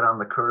 having sat on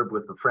the curb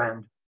with a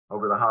friend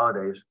over the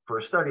holidays for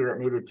a study that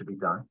needed to be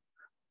done.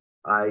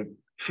 I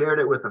shared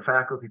it with a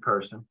faculty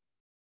person.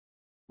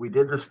 We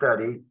did the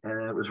study,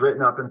 and it was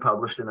written up and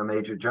published in a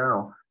major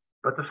journal,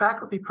 but the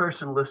faculty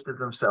person listed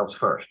themselves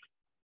first.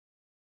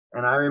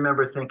 And I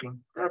remember thinking,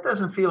 that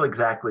doesn't feel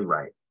exactly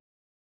right.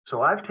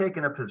 So I've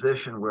taken a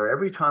position where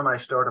every time I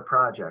start a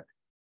project,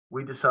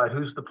 we decide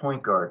who's the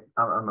point guard.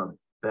 I'm a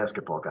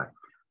basketball guy.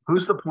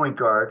 Who's the point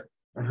guard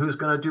and who's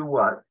going to do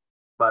what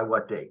by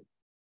what date?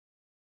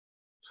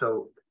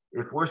 So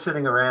if we're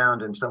sitting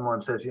around and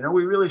someone says, you know,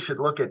 we really should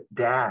look at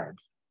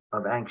dads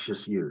of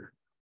anxious youth,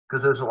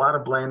 because there's a lot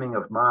of blaming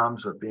of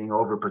moms of being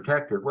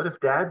overprotective. What if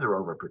dads are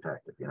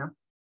overprotective, you know?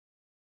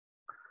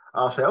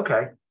 I'll say,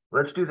 okay,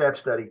 let's do that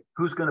study.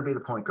 Who's going to be the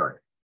point guard?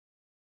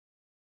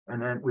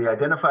 And then we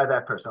identify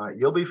that person. All right,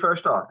 you'll be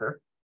first author.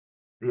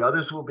 The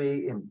others will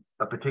be in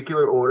a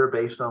particular order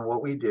based on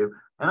what we do.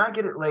 And I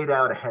get it laid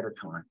out ahead of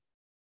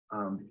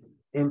time,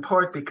 in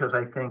part because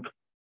I think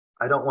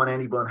I don't want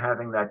anyone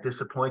having that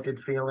disappointed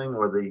feeling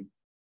or the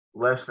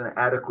less than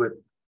adequate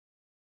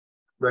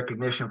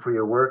recognition for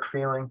your work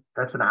feeling.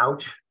 That's an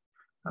ouch.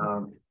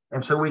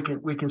 And so we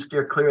can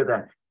steer clear of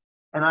that.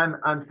 And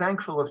I'm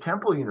thankful of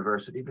Temple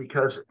University,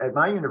 because at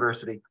my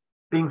university,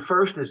 being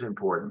first is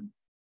important,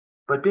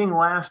 but being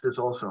last is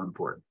also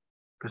important,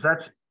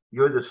 because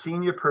you're the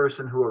senior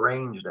person who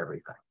arranged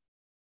everything.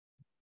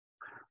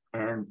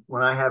 And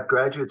when I have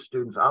graduate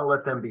students, I'll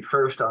let them be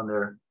first on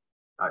their,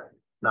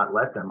 not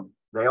let them,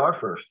 they are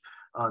first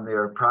on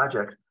their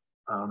project,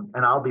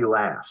 and I'll be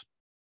last.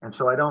 And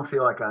so I don't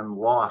feel like I'm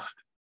lost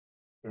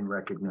in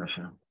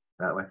recognition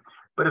that way.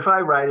 But if I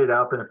write it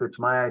up and if it's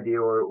my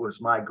idea or it was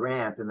my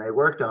grant and they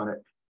worked on it,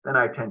 then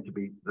I tend to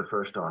be the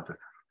first author.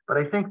 But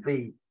I think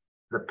the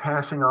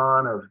passing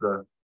on of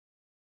the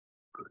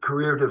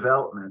career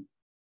development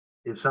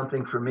is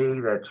something for me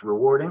that's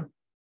rewarding.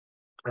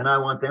 And I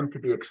want them to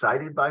be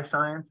excited by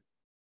science,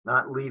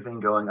 not leaving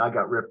going, I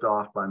got ripped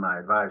off by my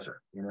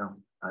advisor. You know,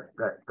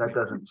 that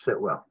doesn't sit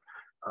well.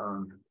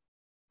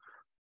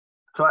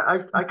 So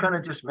I kind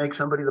of just make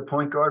somebody the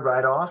point guard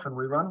right off and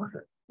we run with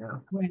it. You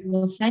know? Right.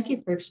 Well, thank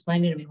you for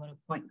explaining to me what a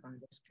point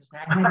guard is, because I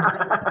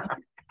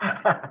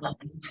had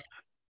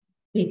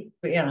you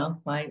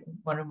know,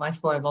 one of my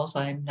foibles,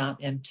 I'm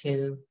not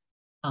into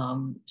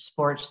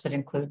sports that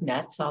include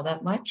nets all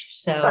that much.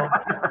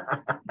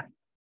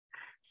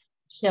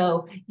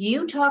 So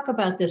you talk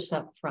about this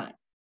up front,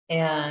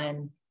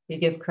 and you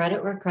give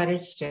credit where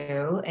credit's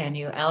due, and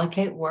you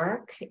allocate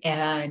work,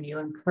 and you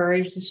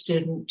encourage the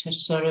student to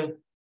sort of,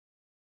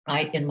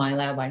 in my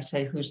lab, I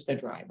say, who's the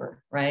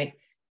driver, right?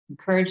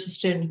 Encourage the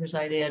student whose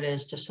idea it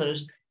is to sort of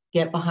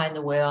get behind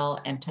the wheel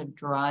and to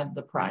drive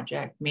the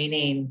project,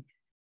 meaning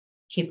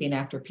keeping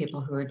after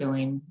people who are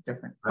doing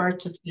different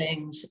parts of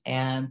things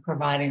and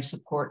providing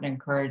support and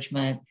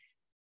encouragement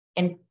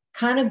and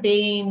kind of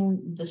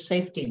being the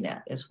safety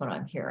net is what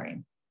I'm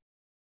hearing.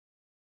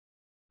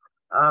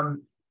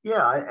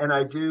 Yeah, and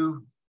I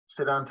do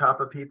sit on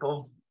top of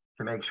people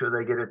to make sure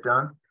they get it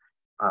done.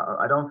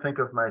 I don't think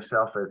of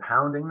myself as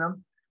hounding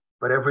them,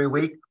 but every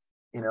week,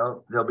 you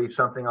know, there'll be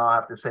something I'll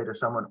have to say to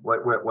someone,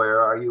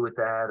 where are you with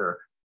that? Or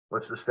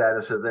what's the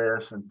status of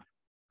this?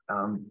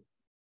 And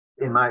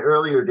in my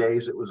earlier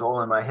days, it was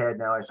all in my head.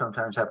 Now I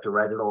sometimes have to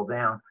write it all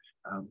down.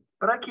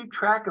 But I keep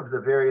track of the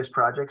various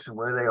projects and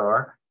where they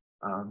are.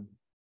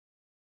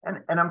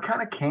 And I'm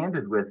kind of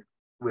candid with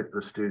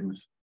the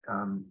students,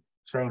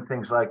 saying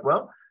things like,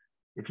 well,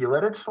 if you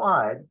let it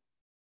slide,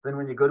 then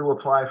when you go to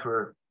apply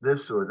for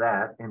this or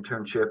that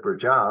internship or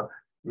job,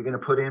 you're going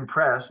to put in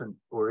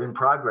or in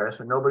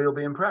progress and nobody will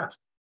be impressed.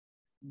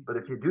 But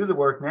if you do the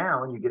work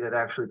now and you get it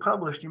actually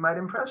published, you might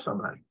impress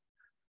somebody.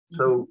 Mm-hmm.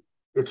 So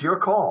it's your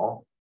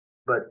call,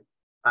 but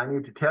I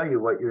need to tell you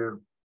what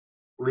you're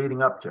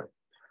leading up to.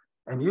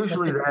 And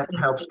usually that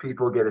helps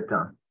people get it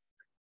done.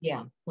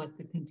 Yeah, what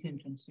the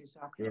contingencies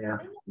are. Yeah,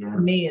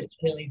 For me, it's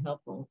really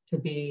helpful to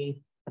be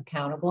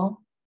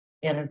accountable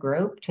in a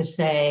group, to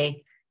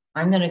say,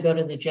 I'm going to go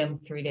to the gym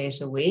 3 days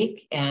a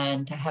week,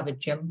 and to have a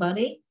gym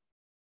buddy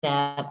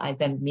that I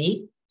then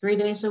meet 3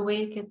 days a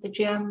week at the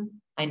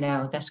gym. I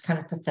know that's kind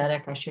of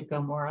pathetic. I should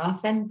go more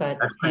often, but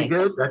that's pretty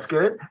good. That's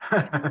good.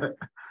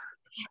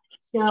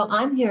 So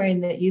I'm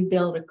hearing that you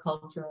build a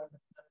culture of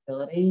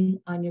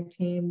accountability on your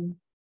team,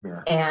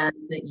 and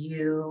that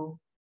you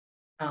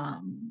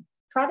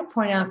try to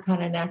point out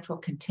kind of natural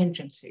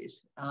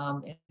contingencies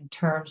in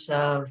terms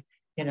of,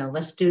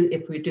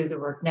 if we do the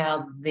work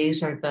now,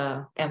 these are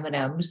the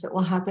M&Ms that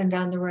will happen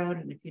down the road.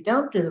 And if you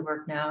don't do the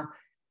work now,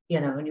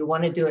 and you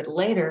want to do it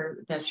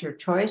later, that's your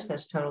choice.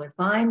 That's totally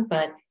fine.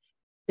 But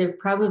there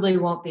probably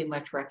won't be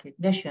much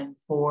recognition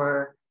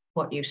for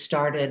what you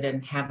started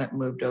and haven't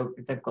moved over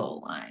the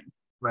goal line.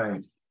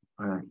 Right.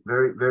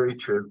 Very, very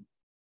true.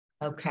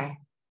 Okay.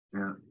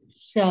 Yeah.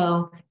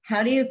 So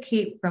how do you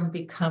keep from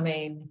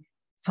becoming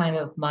kind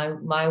of,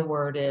 my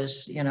word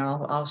is,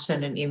 I'll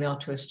send an email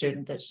to a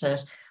student that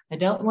says, I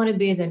don't want to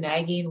be the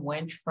nagging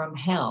wench from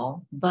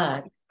hell,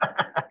 but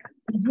I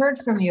heard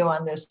from you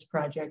on this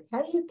project.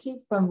 How do you keep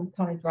from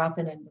kind of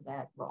dropping into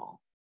that role?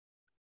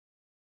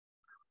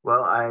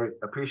 Well, I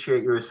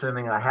appreciate you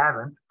assuming I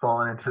haven't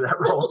fallen into that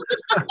role.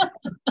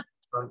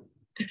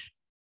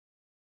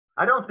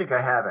 I don't think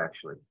I have,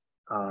 actually.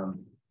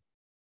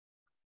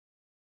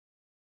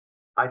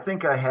 I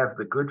think I have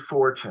the good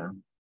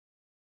fortune,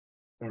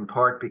 in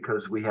part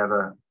because we have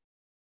a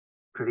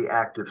pretty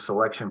active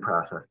selection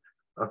process,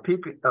 of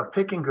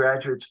picking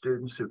graduate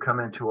students who come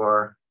into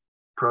our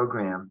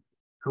program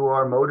who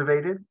are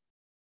motivated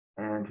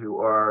and who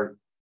are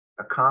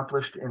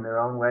accomplished in their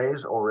own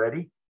ways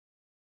already.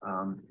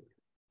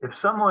 If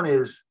someone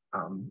is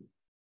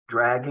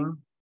dragging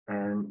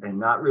and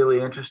not really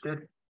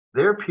interested,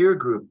 their peer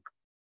group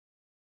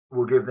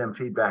will give them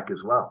feedback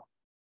as well.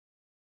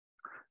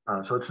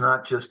 So it's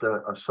not just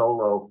a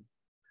solo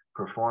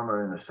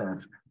performer in a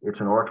sense, it's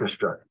an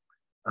orchestra.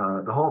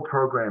 The whole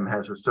program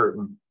has a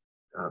certain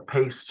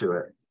pace to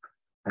it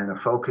and a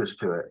focus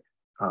to it.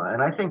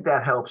 And I think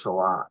that helps a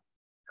lot.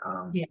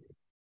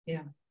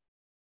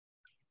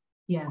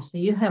 Yeah, so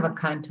you have a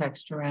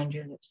context around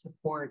you that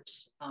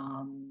supports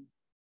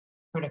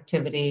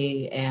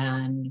productivity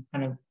and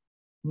kind of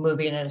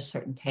moving at a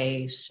certain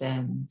pace.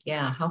 And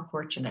yeah, how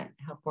fortunate.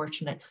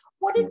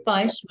 What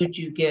advice would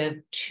you give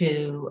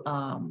to,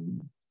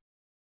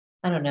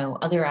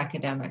 other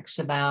academics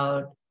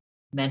about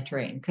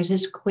mentoring? Because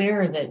it's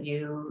clear that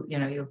you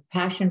have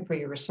passion for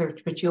your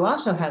research, but you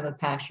also have a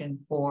passion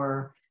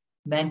for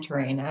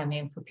mentoring. I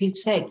mean, for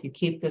Pete's sake, you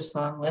keep this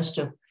long list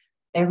of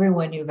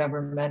everyone you've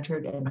ever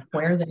mentored and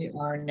where they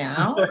are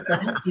now.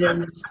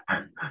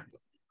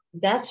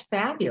 That's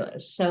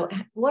fabulous. So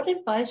what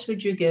advice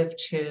would you give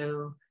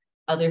to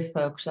other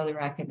folks, other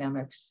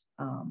academics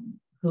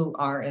who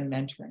are in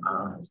mentoring?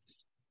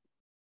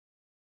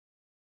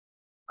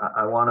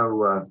 I want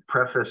to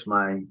preface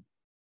my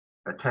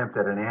attempt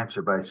at an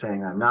answer by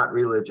saying I'm not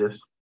religious.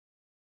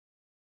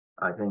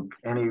 I think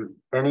any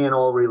and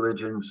all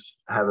religions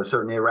have a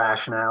certain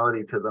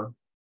irrationality to them.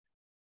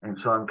 And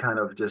so I'm kind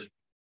of just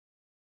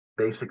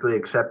basically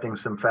accepting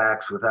some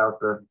facts without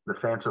the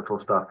fanciful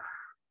stuff.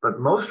 But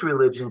most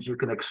religions, you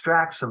can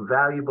extract some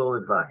valuable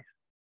advice.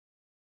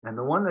 And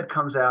the one that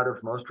comes out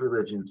of most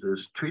religions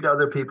is treat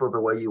other people the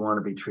way you want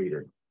to be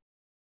treated.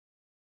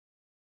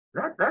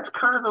 That's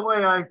kind of the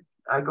way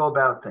I go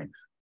about things.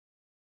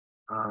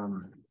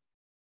 And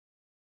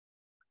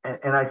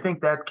I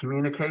think that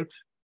communicates.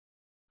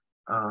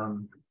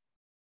 And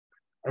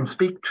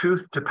speak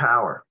truth to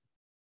power.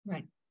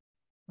 Right.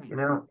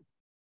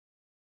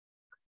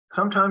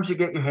 Sometimes you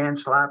get your hand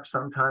slapped,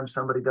 sometimes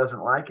somebody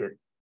doesn't like it.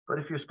 But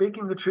if you're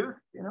speaking the truth,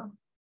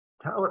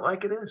 tell it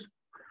like it is.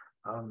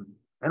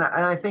 And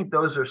I think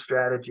those are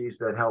strategies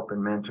that help in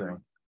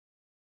mentoring.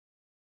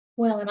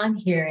 Well, and I'm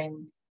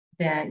hearing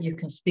that you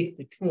can speak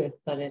the truth,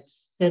 but it's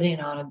sitting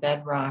on a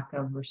bedrock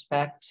of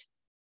respect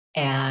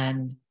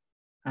and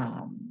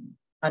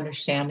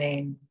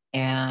understanding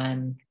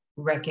and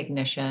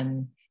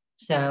recognition.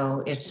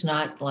 So it's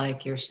not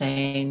like you're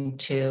saying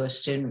to a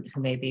student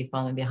who may be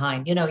falling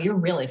behind, you're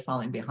really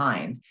falling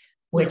behind,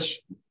 which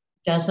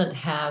doesn't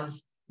have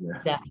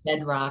that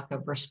bedrock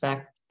of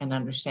respect and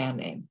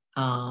understanding.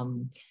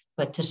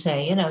 But to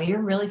say,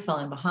 you're really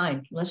falling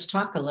behind. Let's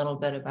talk a little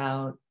bit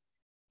about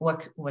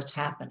what's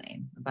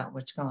happening, about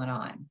what's going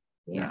on.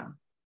 Yeah.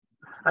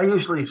 I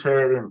usually say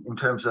it in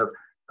terms of,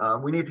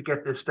 we need to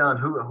get this done.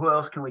 Who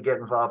else can we get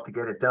involved to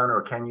get it done,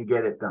 or can you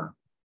get it done?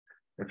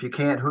 If you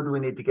can't, who do we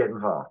need to get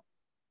involved?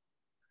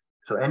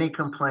 So any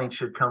complaint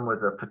should come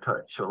with a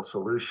potential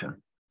solution.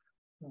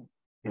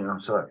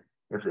 So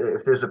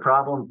if there's a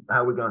problem,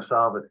 how are we going to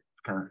solve it,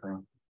 kind of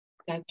thing.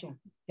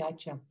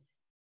 Gotcha.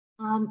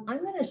 I'm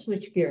going to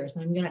switch gears.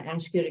 I'm going to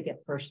ask you to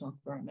get personal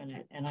for a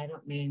minute. And I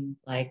don't mean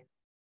like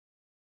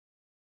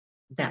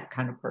that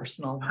kind of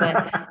personal,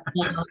 but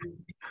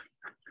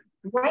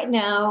right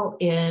now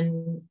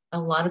in a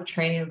lot of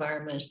training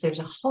environments, there's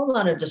a whole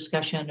lot of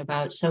discussion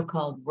about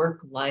so-called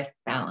work-life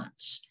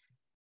balance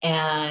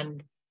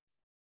and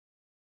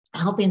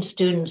helping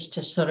students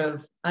to sort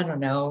of, I don't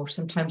know,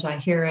 sometimes I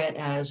hear it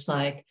as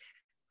like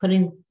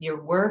putting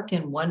your work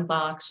in one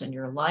box and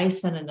your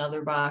life in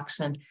another box.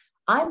 And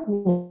I've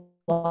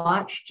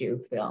watched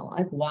you, Phil.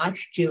 I've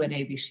watched you at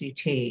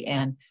ABCT,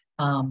 and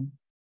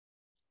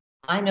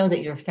I know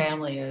that your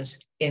family is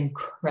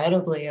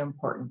incredibly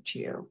important to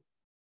you.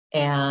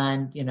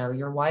 And, you know,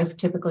 your wife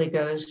typically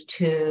goes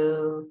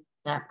to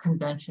that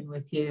convention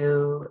with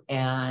you,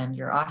 and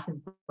you're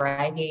often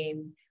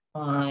bragging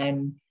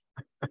on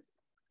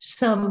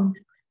some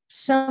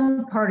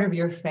part of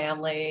your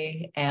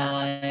family.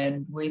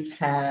 And we've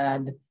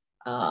had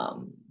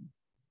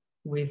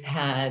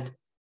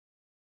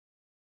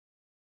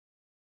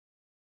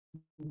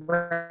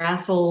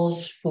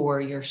raffles for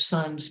your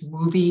son's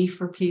movie,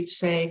 for Pete's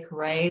sake,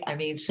 right? I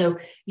mean, so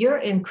you're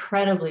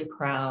incredibly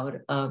proud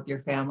of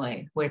your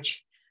family,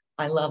 which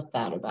I love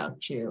that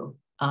about you.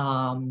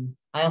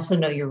 I also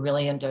know you're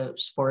really into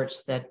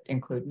sports that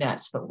include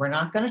nets, but we're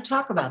not going to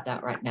talk about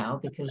that right now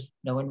because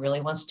no one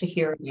really wants to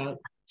hear about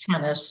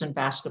tennis and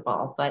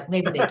basketball, but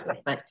maybe they do.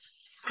 But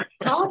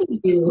how do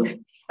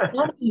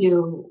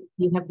you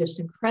have this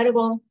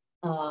incredible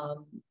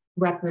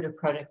record of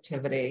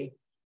productivity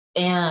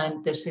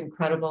and this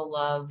incredible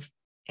love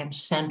and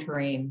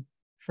centering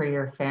for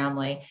your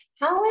family?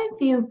 How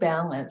have you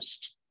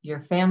balanced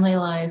your family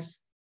life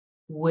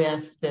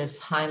with this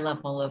high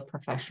level of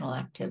professional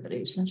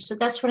activities? And so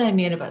that's what I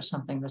mean about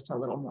something that's a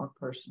little more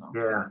personal.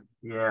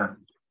 Yeah.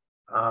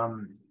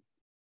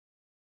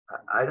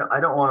 I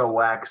don't want to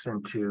wax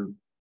into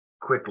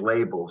quick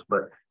labels,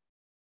 but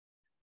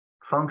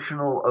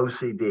functional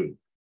OCD.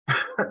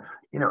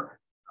 You know,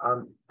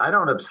 I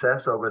don't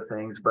obsess over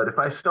things, but if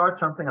I start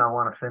something, I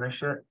want to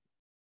finish it.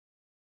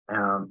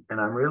 And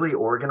I'm really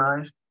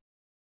organized.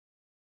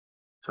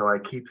 So I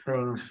keep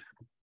things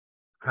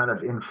kind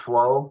of in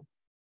flow.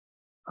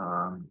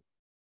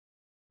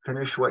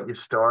 Finish what you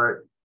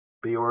start,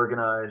 be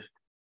organized.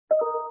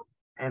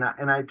 And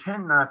I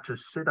tend not to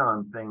sit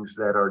on things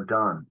that are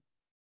done.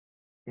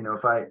 You know,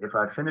 if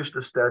I finished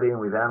a study and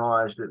we've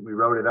analyzed it, we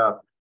wrote it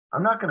up,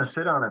 I'm not going to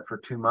sit on it for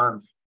 2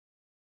 months.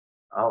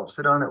 I'll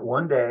sit on it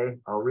one day,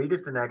 I'll read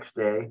it the next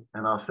day,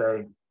 and I'll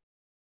say,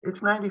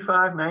 it's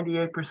 95,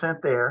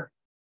 98% there.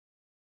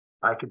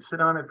 I could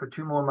sit on it for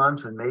 2 more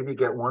months and maybe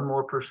get 1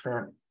 more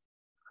percent.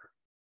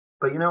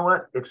 But you know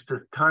what? It's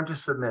time to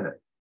submit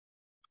it.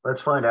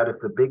 Let's find out if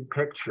the big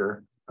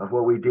picture of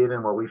what we did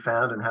and what we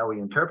found and how we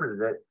interpreted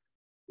it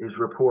is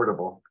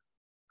reportable.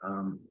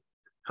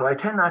 So I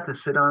tend not to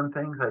sit on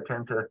things. I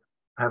tend to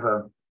have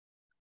a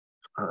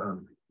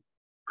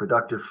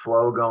productive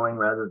flow going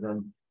rather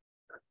than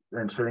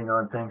sitting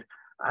on things.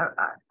 I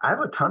have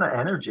a ton of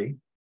energy.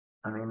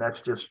 I mean,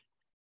 that's just,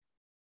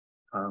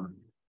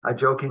 I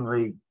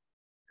jokingly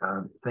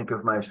think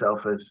of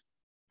myself as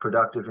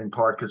productive in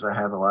part because I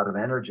have a lot of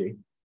energy,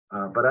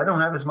 but I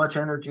don't have as much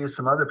energy as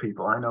some other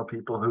people. I know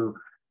people who,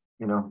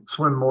 you know,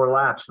 swim more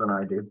laps than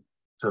I do,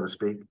 so to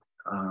speak.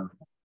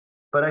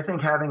 But I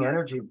think having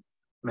energy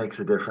makes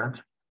a difference.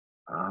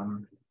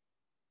 And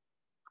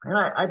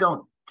I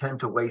don't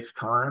tend to waste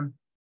time.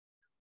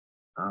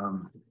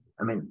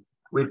 I mean,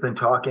 we've been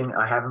talking.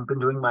 I haven't been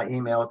doing my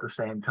email at the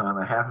same time.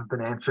 I haven't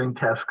been answering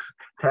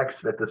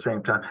texts at the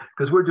same time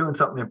because we're doing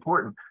something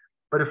important.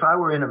 But if I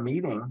were in a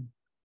meeting,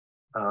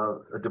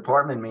 a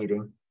department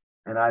meeting,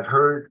 and I've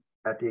heard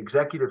at the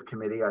executive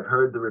committee, I've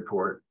heard the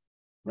report.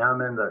 Now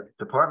I'm in the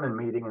department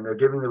meeting and they're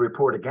giving the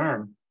report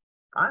again.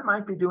 I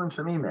might be doing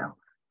some email.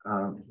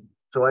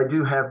 So I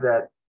do have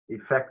that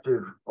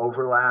effective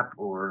overlap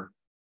or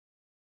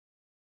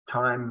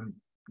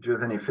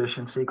time-driven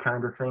efficiency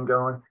kind of thing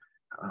going.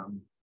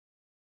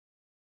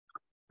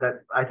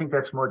 That I think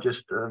that's more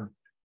just the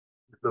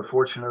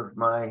fortune of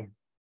my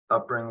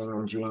upbringing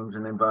and genes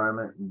and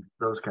environment and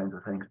those kinds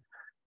of things.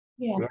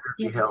 Yeah, the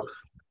energy helps.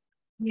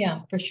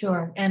 Yeah, for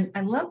sure. And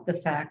I love the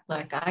fact,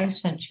 like, I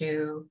sent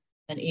you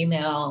an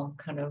email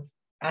kind of,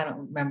 I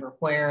don't remember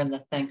where in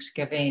the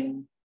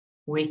Thanksgiving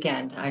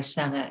weekend I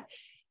sent it.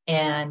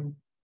 And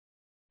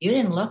you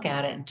didn't look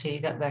at it until you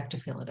got back to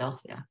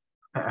Philadelphia.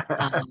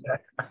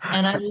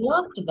 And I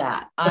loved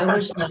that. I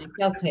was like,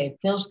 okay,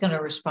 Phil's going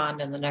to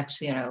respond in the next,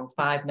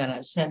 5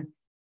 minutes. And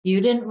you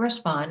didn't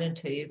respond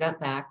until you got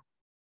back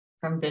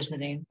from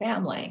visiting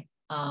family.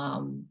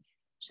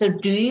 So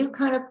do you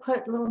kind of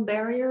put little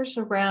barriers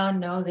around,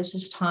 no, this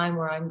is time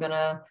where I'm going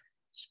to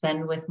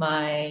spend with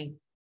my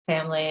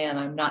family and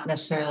I'm not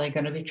necessarily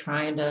going to be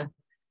trying to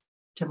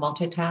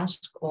multitask?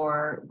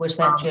 Or was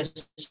that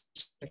just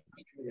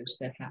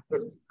that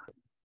happened?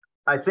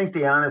 I think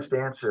the honest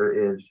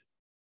answer is,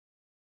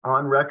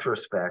 on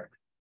retrospect,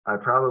 I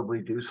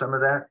probably do some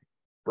of that,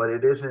 but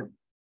it isn't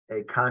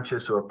a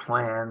conscious or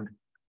planned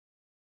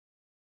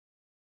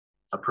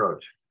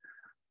approach.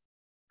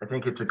 I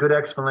think it's a good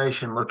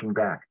explanation looking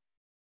back.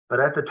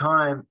 But at the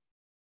time,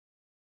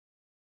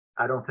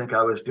 I don't think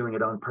I was doing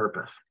it on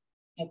purpose.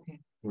 Okay.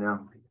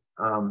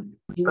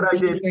 But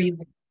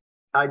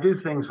I do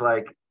things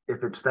like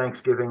if it's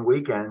Thanksgiving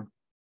weekend,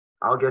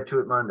 I'll get to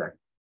it Monday.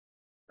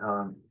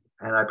 And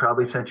I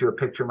probably sent you a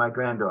picture of my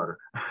granddaughter.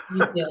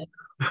 You did.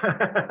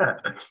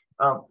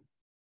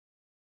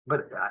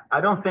 But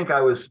I don't think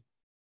I was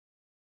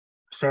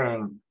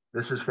saying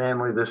this is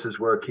family, this is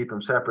work, keep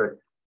them separate.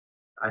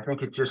 I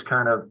think it just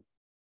kind of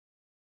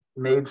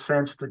made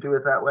sense to do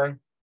it that way.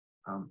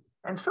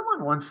 And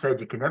someone once said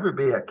you can never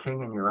be a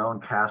king in your own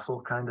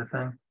castle kind of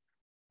thing.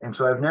 And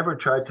so I've never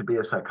tried to be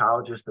a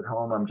psychologist at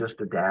home. I'm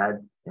just a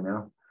dad, you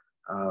know.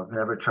 I've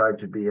never tried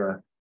to be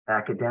a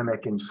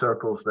academic in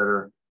circles that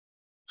are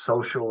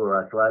social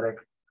or athletic.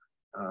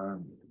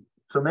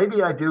 So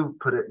maybe I do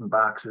put it in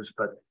boxes,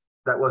 but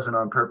that wasn't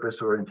on purpose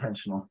or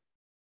intentional.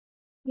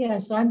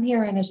 Yes, I'm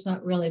hearing it's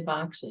not really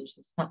boxes.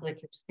 It's not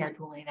like you're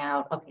scheduling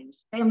out, okay,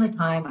 it's family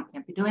time, I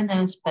can't be doing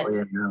this, but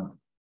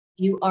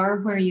you are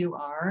where you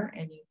are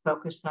and you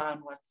focus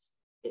on what's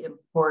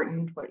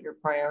important, what your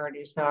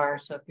priorities are.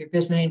 So if you're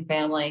visiting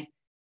family,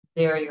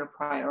 they're your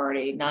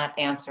priority, not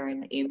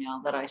answering the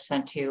email that I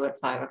sent to you at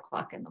 5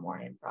 o'clock in the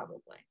morning,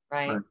 probably,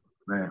 right?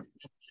 Right.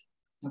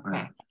 Okay.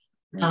 Right.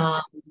 Yeah.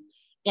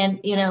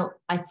 And, you know,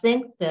 I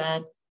think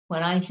that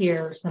when I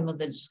hear some of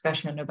the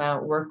discussion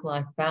about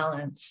work-life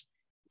balance,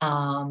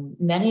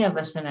 many of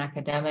us in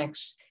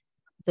academics,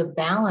 the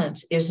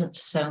balance isn't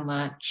so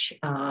much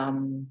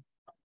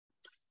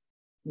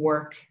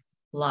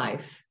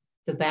work-life.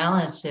 The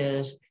balance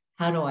is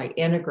how do I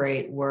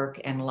integrate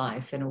work and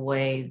life in a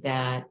way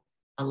that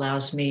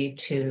allows me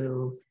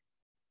to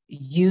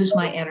use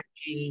my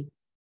energy,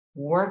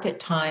 work at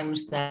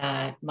times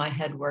that my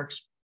head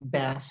works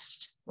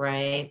best,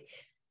 right?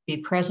 Be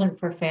present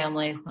for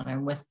family when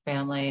I'm with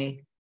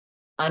family,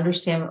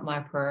 understand what my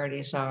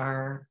priorities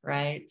are,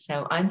 right?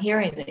 So I'm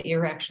hearing that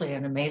you're actually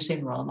an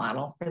amazing role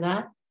model for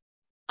that.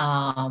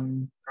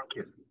 Thank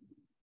you.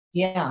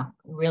 Yeah,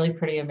 really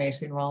pretty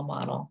amazing role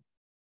model.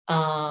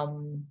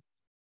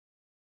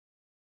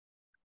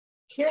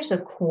 Here's a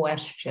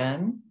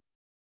question,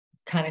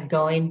 kind of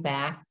going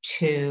back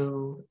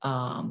to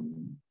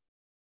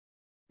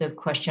the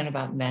question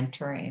about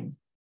mentoring.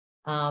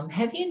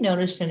 Have you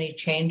noticed any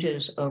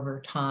changes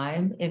over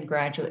time in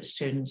graduate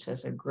students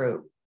as a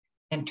group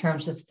in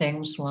terms of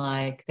things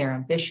like their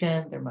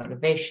ambition, their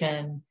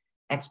motivation,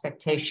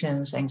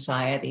 expectations,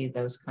 anxiety,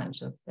 those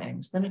kinds of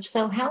things? And if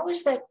so, how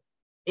has that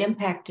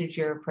impacted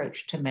your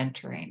approach to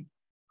mentoring?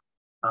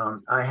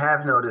 I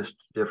have noticed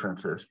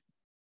differences.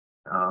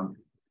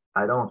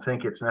 I don't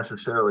think it's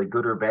necessarily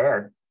good or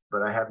bad,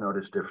 but I have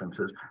noticed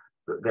differences.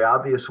 The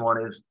obvious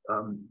one is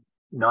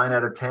 9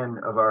 out of 10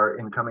 of our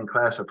incoming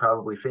class are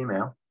probably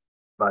female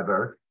by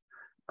birth.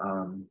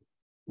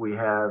 We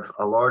have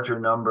a larger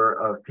number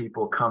of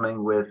people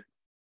coming with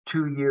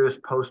 2 years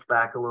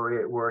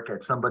post-baccalaureate work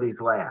at somebody's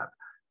lab.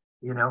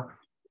 You know,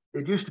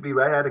 it used to be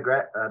right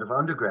out of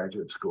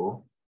undergraduate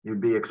school,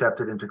 you'd be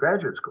accepted into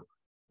graduate school.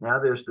 Now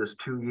there's this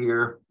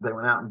 2-year, they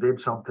went out and did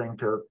something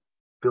to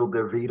build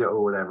their vita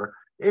or whatever.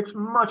 It's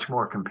much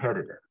more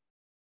competitive.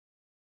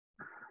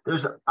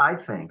 There's, I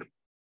think,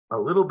 a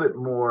little bit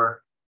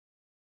more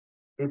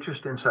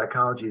interest in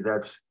psychology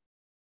that's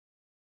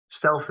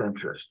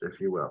self-interest, if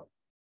you will.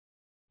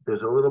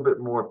 There's a little bit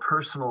more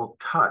personal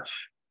touch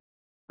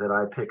that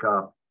I pick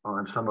up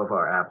on some of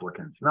our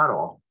applicants, not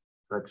all,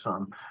 but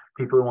some.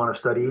 People who want to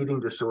study eating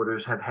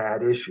disorders have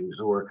had issues,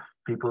 or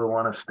people who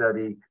want to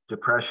study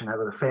depression have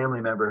a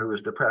family member who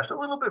is depressed. A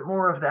little bit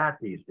more of that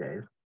these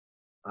days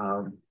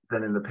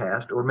than in the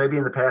past, or maybe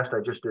in the past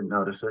I just didn't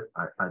notice it.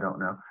 I don't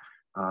know.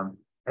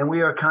 And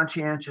we are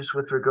conscientious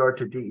with regard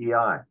to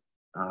DEI.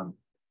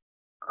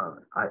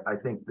 I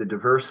think the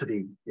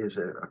diversity is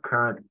a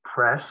current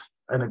press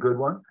and a good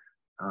one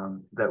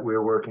that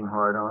we're working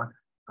hard on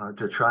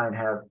to try and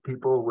have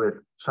people with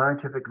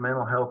scientific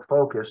mental health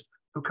focus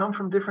who come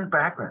from different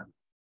backgrounds.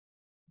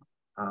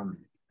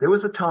 There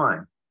was a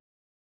time,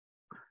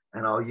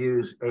 and I'll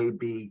use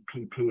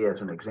ABPP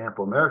as an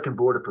example, American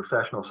Board of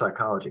Professional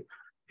Psychology.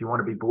 If you want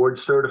to be board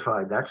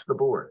certified, that's the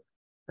board.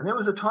 And there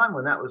was a time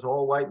when that was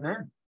all white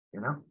men, you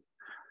know?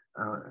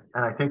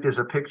 And I think there's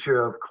a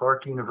picture of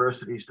Clark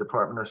University's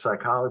Department of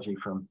Psychology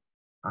from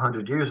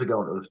 100 years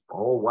ago, and it was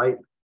all white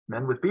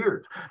men with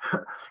beards.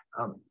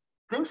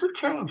 Things have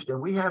changed,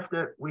 and we have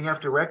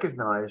to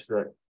recognize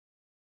that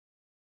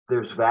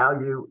there's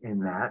value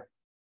in that,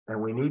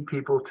 and we need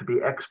people to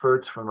be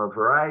experts from a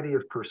variety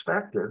of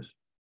perspectives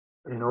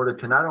in order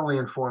to not only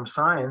inform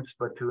science,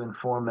 but to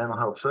inform mental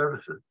health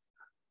services.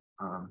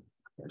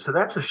 So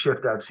that's a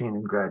shift I've seen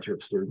in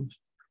graduate students.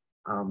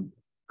 And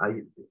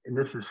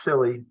this is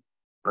silly,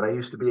 but I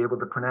used to be able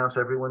to pronounce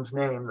everyone's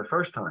name the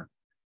first time,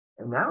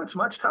 and now it's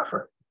much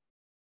tougher.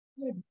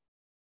 Good.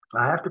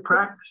 I have to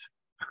practice.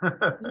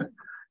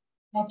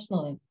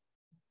 Excellent.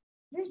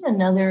 Here's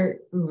another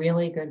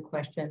really good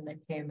question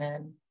that came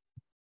in.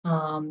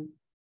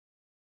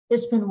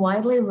 It's been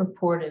widely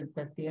reported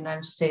that the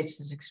United States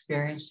is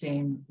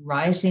experiencing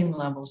rising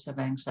levels of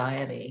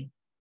anxiety.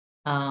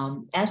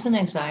 As an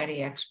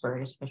anxiety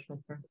expert, especially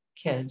for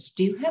kids.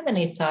 Do you have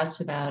any thoughts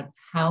about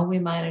how we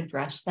might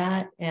address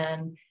that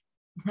and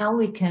how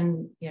we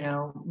can,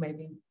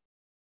 maybe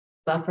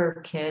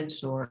buffer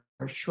kids or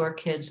shore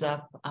kids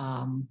up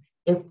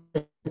if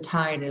the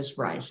tide is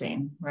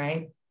rising,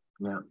 right?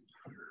 Yeah.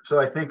 So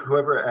I think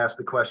whoever asked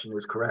the question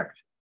is correct.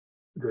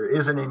 There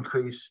is an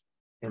increase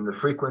in the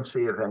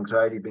frequency of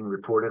anxiety being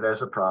reported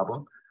as a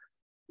problem.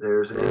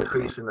 There's an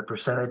increase in the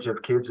percentage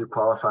of kids who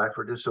qualify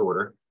for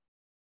disorder.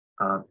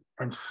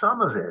 And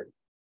some of it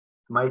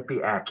might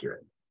be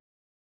accurate.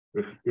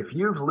 If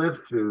you've lived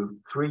through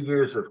 3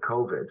 years of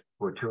COVID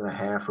or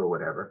 2.5 or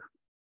whatever,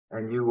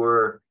 and you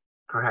were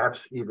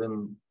perhaps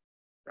even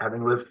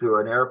having lived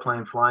through an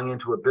airplane flying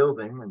into a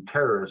building and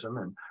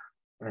terrorism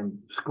and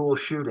school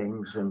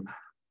shootings and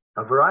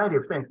a variety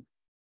of things,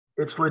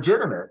 it's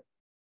legitimate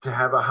to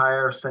have a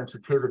higher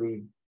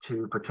sensitivity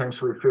to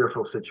potentially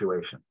fearful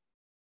situations.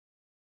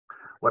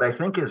 What I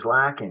think is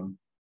lacking,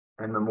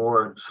 and the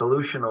more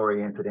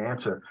solution-oriented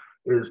answer,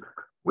 is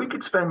we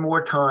could spend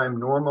more time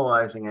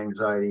normalizing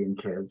anxiety in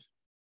kids,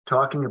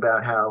 talking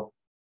about how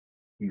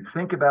you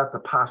think about the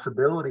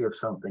possibility of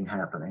something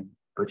happening,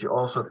 but you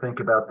also think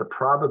about the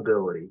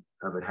probability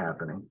of it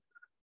happening.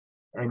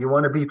 And you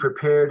want to be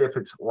prepared if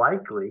it's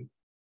likely,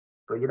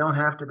 but you don't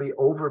have to be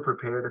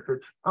over-prepared if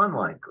it's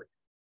unlikely.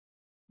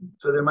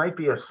 So there might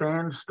be a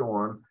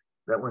sandstorm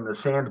that when the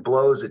sand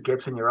blows, it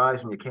gets in your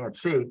eyes and you can't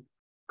see.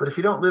 But if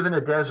you don't live in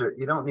a desert,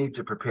 you don't need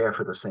to prepare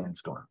for the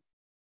sandstorm.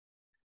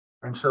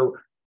 And so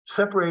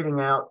separating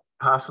out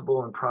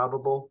possible and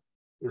probable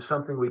is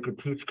something we could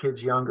teach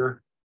kids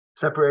younger.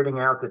 Separating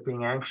out that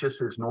being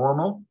anxious is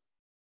normal,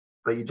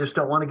 but you just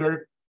don't want to get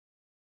it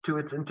to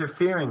its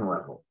interfering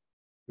level.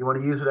 You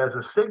want to use it as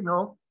a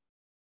signal,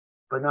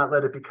 but not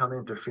let it become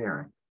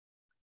interfering.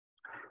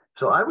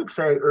 So I would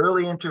say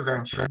early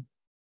intervention,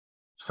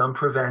 some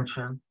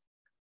prevention,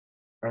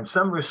 and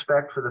some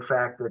respect for the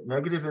fact that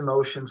negative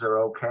emotions are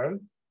okay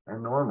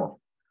and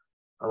normal.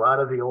 A lot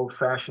of the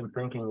old-fashioned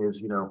thinking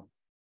is,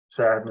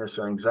 sadness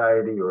or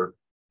anxiety or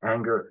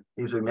anger,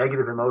 these are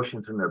negative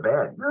emotions and they're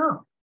bad.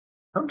 No,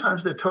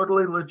 sometimes they're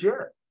totally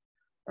legit.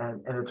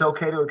 And it's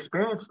okay to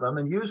experience them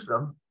and use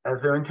them as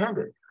they're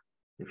intended.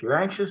 If you're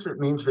anxious, it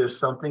means there's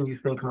something you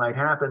think might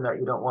happen that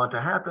you don't want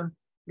to happen.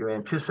 You're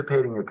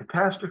anticipating a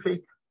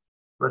catastrophe.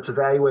 Let's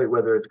evaluate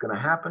whether it's going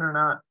to happen or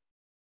not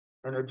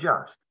and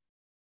adjust.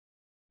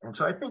 And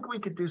so I think we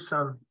could do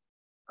some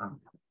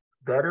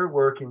better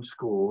work in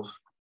schools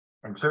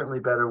and certainly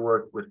better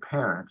work with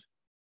parents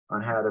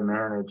on how to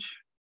manage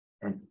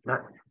and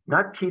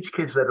not teach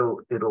kids that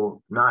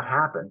it'll not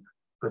happen,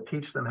 but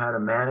teach them how to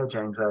manage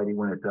anxiety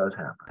when it does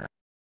happen.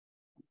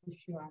 For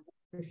sure.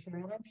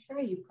 And I'm sure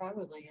you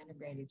probably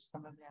integrated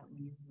some of that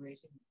when you were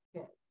raising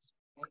kids.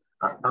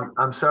 Right?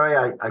 I'm sorry,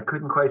 I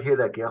couldn't quite hear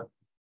that, Gayle.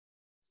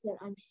 So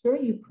I'm sure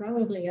you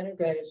probably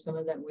integrated some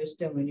of that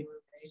wisdom when you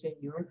were raising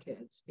your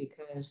kids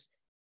because,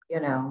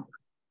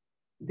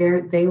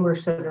 they were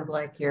sort of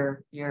like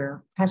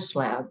your test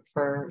lab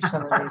for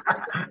some of these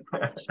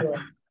things.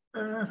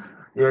 Sure.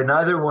 Yeah,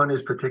 neither one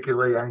is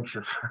particularly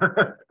anxious.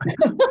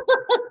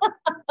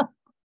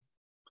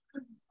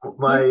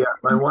 My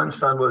one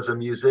son was a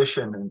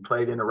musician and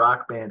played in a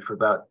rock band for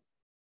about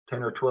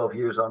 10 or 12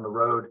 years on the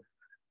road.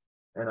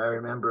 And I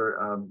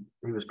remember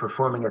he was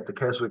performing at the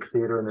Keswick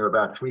Theater and there were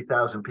about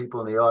 3,000 people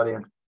in the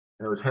audience.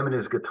 And it was him and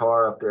his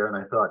guitar up there. And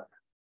I thought,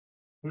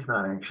 he's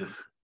not anxious.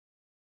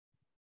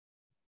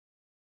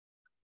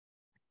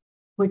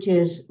 Which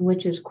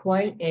is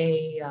quite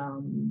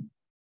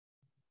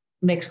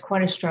makes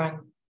quite a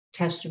strong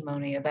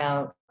testimony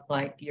about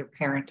like your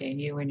parenting,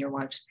 you and your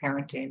wife's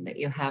parenting, that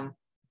you have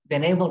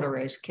been able to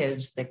raise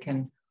kids that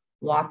can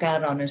walk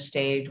out on a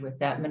stage with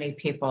that many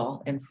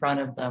people in front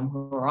of them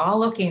who are all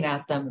looking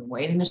at them and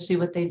waiting to see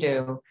what they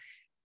do,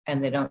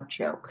 and they don't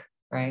choke,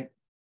 right?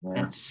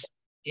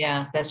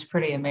 Yeah. That's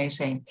pretty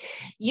amazing.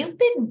 You've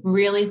been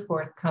really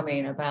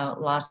forthcoming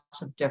about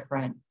lots of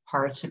different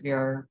parts of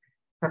your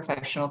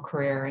professional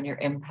career and your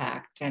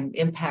impact, and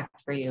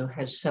impact for you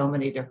has so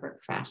many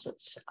different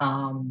facets.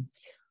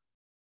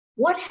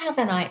 What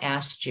haven't I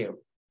asked you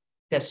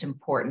that's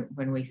important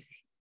when we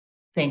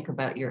think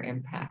about your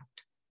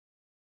impact?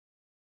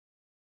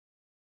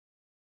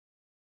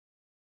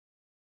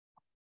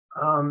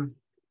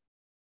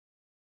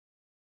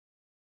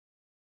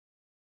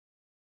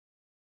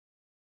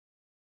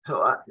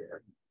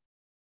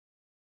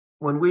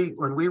 When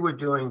we were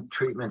doing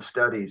treatment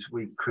studies,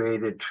 we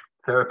created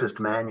therapist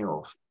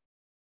manuals.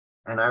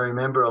 And I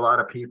remember a lot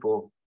of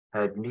people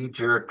had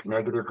knee-jerk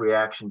negative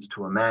reactions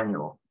to a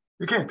manual.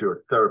 You can't do a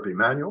therapy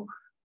manual.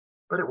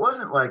 But it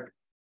wasn't like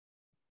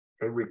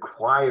a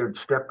required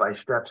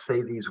step-by-step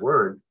say these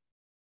words.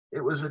 It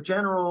was a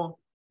general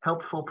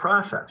helpful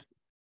process.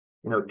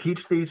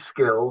 Teach these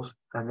skills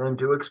and then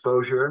do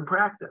exposure and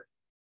practice.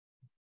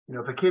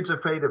 If a kid's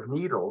afraid of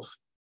needles,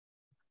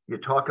 you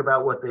talk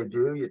about what they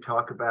do, you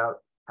talk about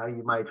how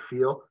you might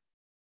feel.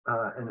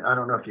 And I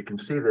don't know if you can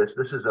see this.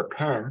 This is a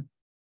pen.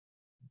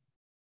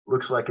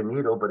 Looks like a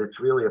needle, but it's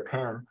really a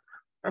pen.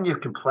 And you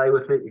can play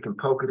with it. You can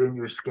poke it in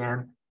your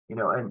skin,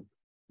 and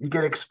You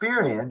get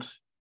experience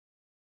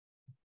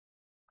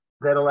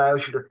that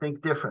allows you to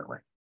think differently.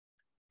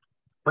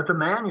 But the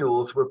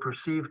manuals were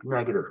perceived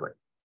negatively.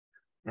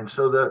 And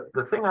so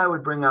the thing I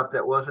would bring up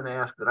that wasn't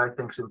asked that I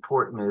think is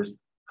important is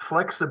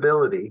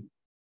flexibility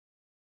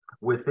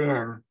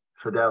within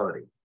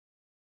fidelity.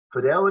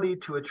 Fidelity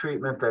to a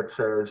treatment that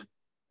says,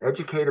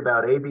 educate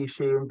about A, B,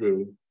 C, and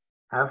D,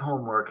 have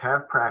homework,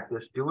 have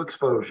practice, do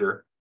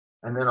exposure,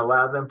 and then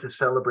allow them to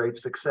celebrate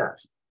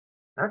success.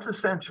 That's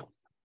essential.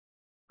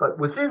 But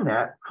within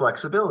that,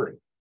 flexibility.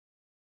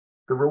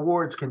 The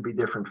rewards can be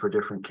different for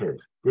different kids.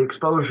 The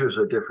exposures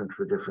are different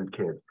for different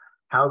kids.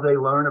 How they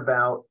learn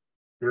about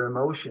their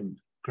emotions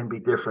can be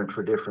different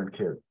for different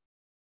kids.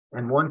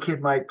 And one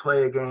kid might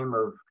play a game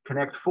of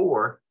Connect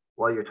Four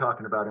while you're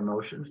talking about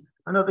emotions.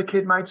 Another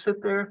kid might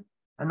sit there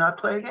and not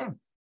play a game.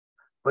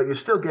 But you're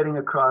still getting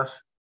across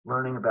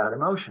learning about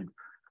emotion.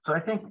 So I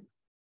think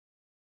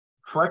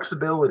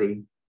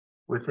flexibility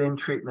within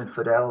treatment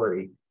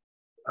fidelity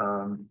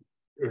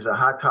is a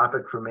hot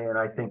topic for me. And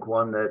I think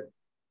one that,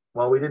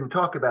 while we didn't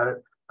talk about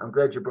it, I'm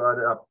glad you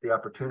brought up the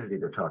opportunity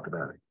to talk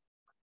about it.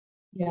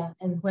 Yeah,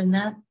 and when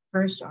that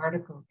first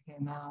article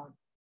came out,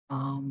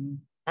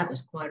 that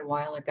was quite a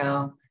while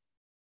ago.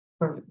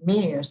 For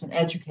me as an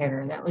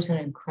educator, that was an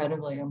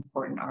incredibly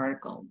important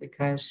article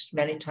because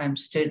many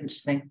times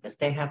students think that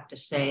they have to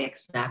say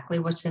exactly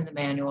what's in the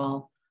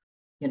manual,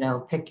 you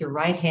know, pick your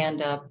right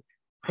hand up,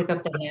 pick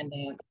up the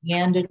handout,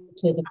 hand it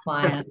to the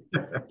client.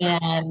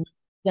 And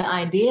the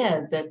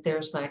idea that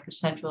there's like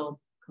essential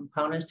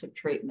components of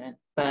treatment,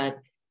 but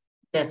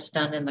that's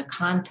done in the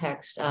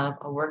context of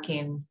a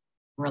working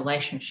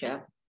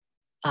relationship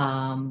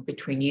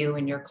between you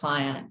and your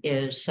client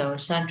is so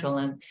essential.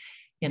 And,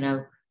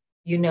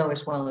 you know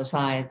as well as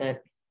I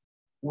that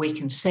we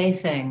can say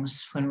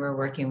things when we're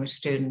working with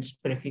students,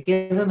 but if you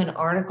give them an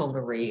article to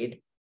read,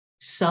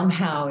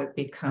 somehow it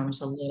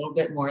becomes a little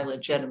bit more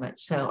legitimate.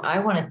 So I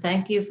want to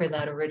thank you for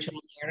that original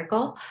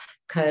article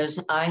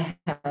because I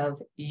have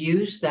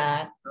used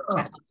that to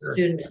help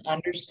students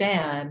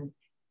understand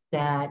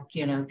that,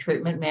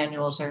 treatment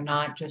manuals are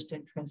not just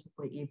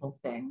intrinsically evil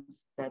things,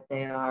 that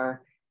they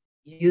are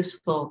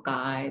useful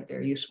guide,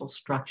 they're useful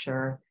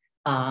structure.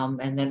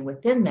 And then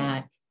within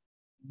that,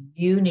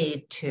 you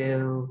need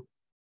to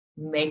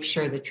make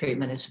sure the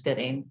treatment is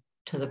fitting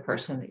to the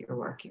person that you're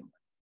working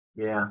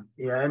with. Yeah.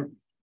 And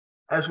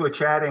as we're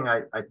chatting,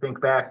 I think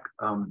back,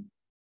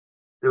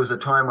 there was a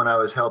time when I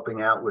was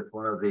helping out with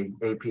one of the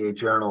APA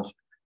journals,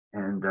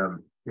 and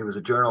it was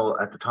a journal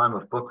at the time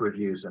of book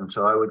reviews. And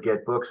so I would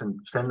get books and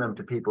send them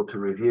to people to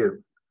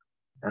review.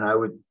 And I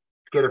would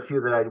get a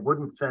few that I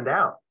wouldn't send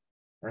out.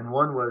 And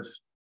one was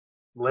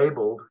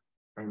labeled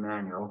a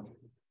manual.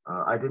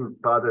 I didn't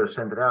bother to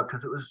send it out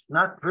because it was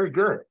not very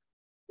good.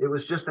 It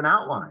was just an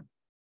outline.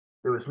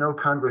 There was no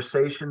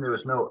conversation. There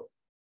was no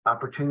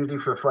opportunity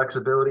for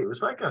flexibility. It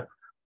was like a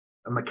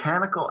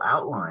mechanical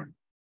outline,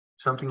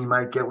 something you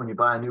might get when you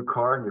buy a new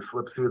car and you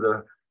flip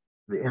through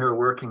the inner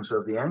workings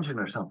of the engine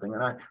or something.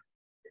 And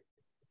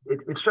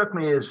it struck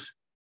me as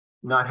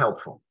not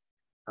helpful.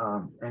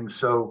 And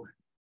so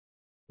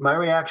my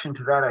reaction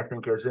to that, I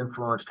think, has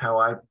influenced how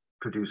I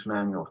produce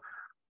manuals.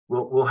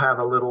 We'll have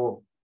a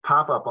little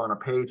pop-up on a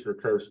page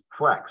that says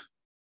flex.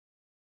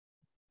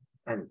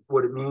 And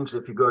what it means,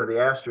 if you go to the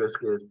asterisk,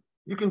 is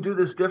you can do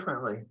this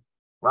differently.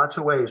 Lots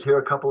of ways. Here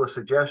are a couple of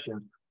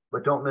suggestions,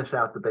 but don't miss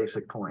out the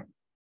basic point,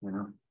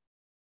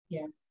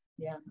 Yeah,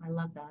 I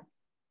love that.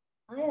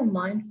 I am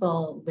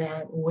mindful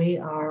that we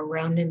are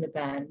rounding the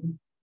bend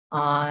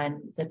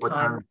on the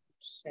time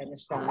set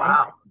aside.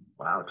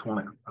 Wow,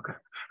 20. Okay.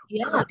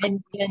 Yeah,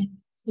 and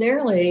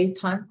clearly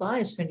time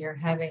flies when you're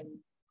having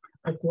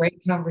a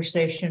great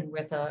conversation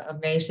with an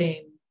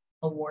amazing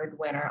award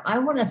winner. I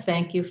want to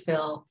thank you,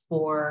 Phil,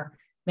 for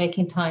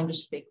making time to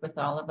speak with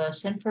all of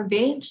us and for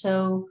being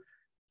so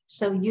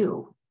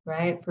you,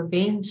 right? For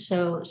being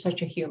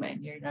such a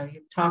human.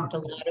 You've talked a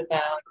lot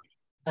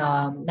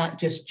about not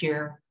just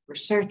your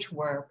research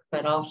work,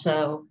 but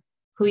also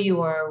who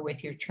you are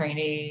with your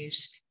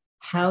trainees,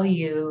 how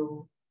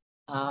you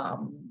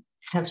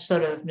have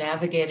sort of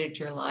navigated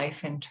your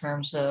life in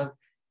terms of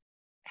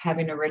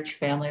having a rich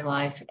family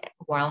life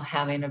while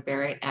having a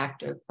very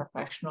active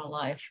professional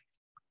life.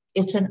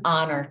 It's an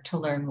honor to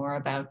learn more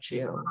about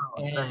you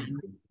and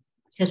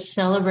to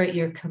celebrate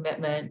your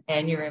commitment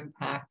and your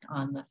impact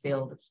on the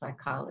field of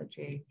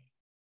psychology.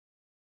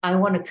 I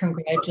want to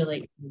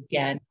congratulate you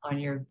again on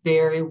your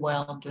very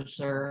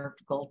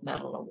well-deserved gold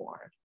medal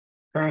award.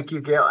 Thank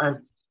you, Gayle. And,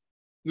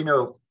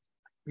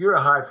 you're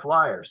a high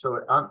flyer,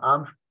 so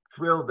I'm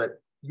thrilled that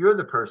you're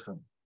the person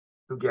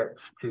who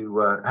gets to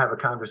have a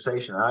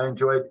conversation. I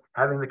enjoyed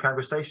having the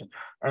conversation.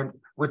 And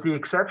with the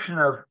exception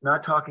of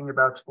not talking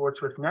about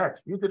sports with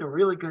nets, you did a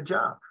really good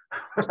job.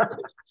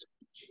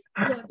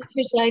 Yeah,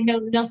 because I know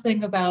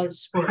nothing about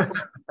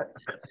sports.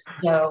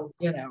 So,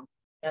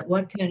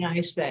 what can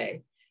I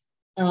say?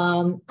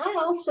 I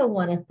also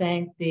want to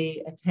thank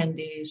the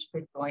attendees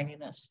for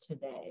joining us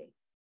today.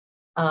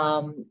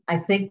 I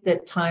think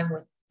that time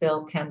with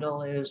Phil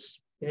Kendall is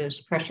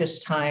is precious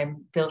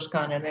time. Phil's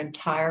gone an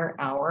entire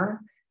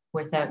hour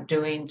without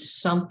doing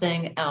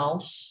something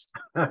else.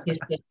 He's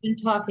just been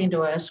talking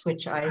to us,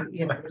 which I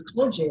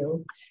told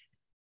you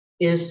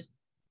is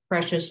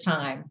precious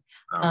time.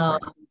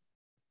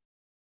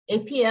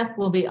 APF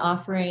will be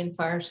offering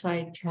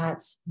fireside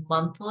chats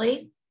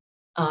monthly.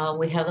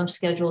 We have them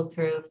scheduled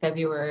through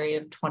February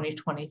of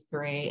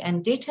 2023,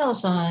 and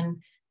details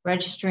on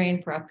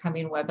registering for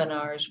upcoming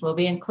webinars will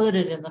be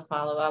included in the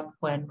follow-up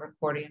when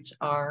recordings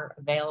are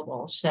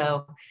available.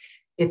 So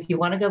if you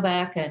want to go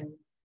back and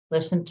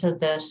listen to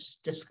this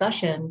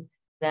discussion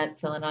that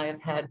Phil and I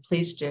have had,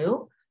 please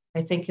do.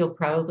 I think you'll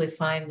probably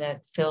find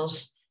that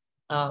Phil's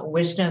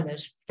wisdom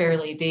is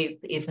fairly deep,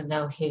 even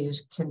though he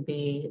can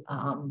be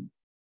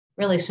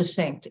really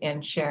succinct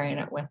in sharing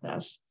it with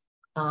us.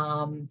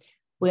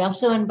 We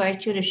also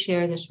invite you to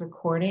share this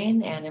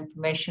recording and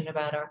information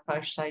about our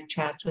fireside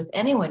chats with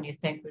anyone you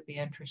think would be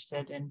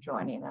interested in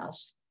joining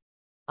us.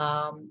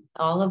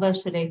 All of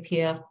us at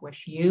APF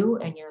wish you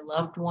and your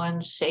loved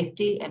ones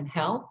safety and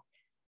health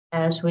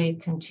as we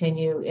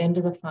continue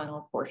into the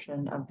final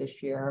portion of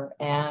this year.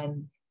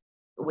 And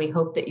we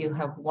hope that you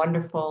have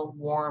wonderful,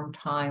 warm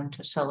time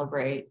to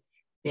celebrate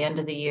the end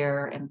of the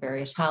year and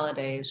various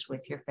holidays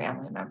with your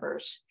family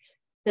members.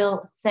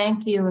 Phil,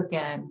 thank you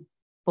again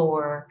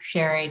for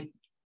sharing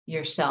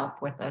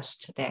yourself with us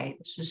today.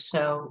 This is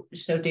so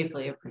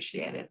deeply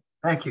appreciated.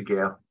 Thank you,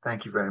 Gayle.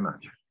 Thank you very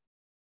much.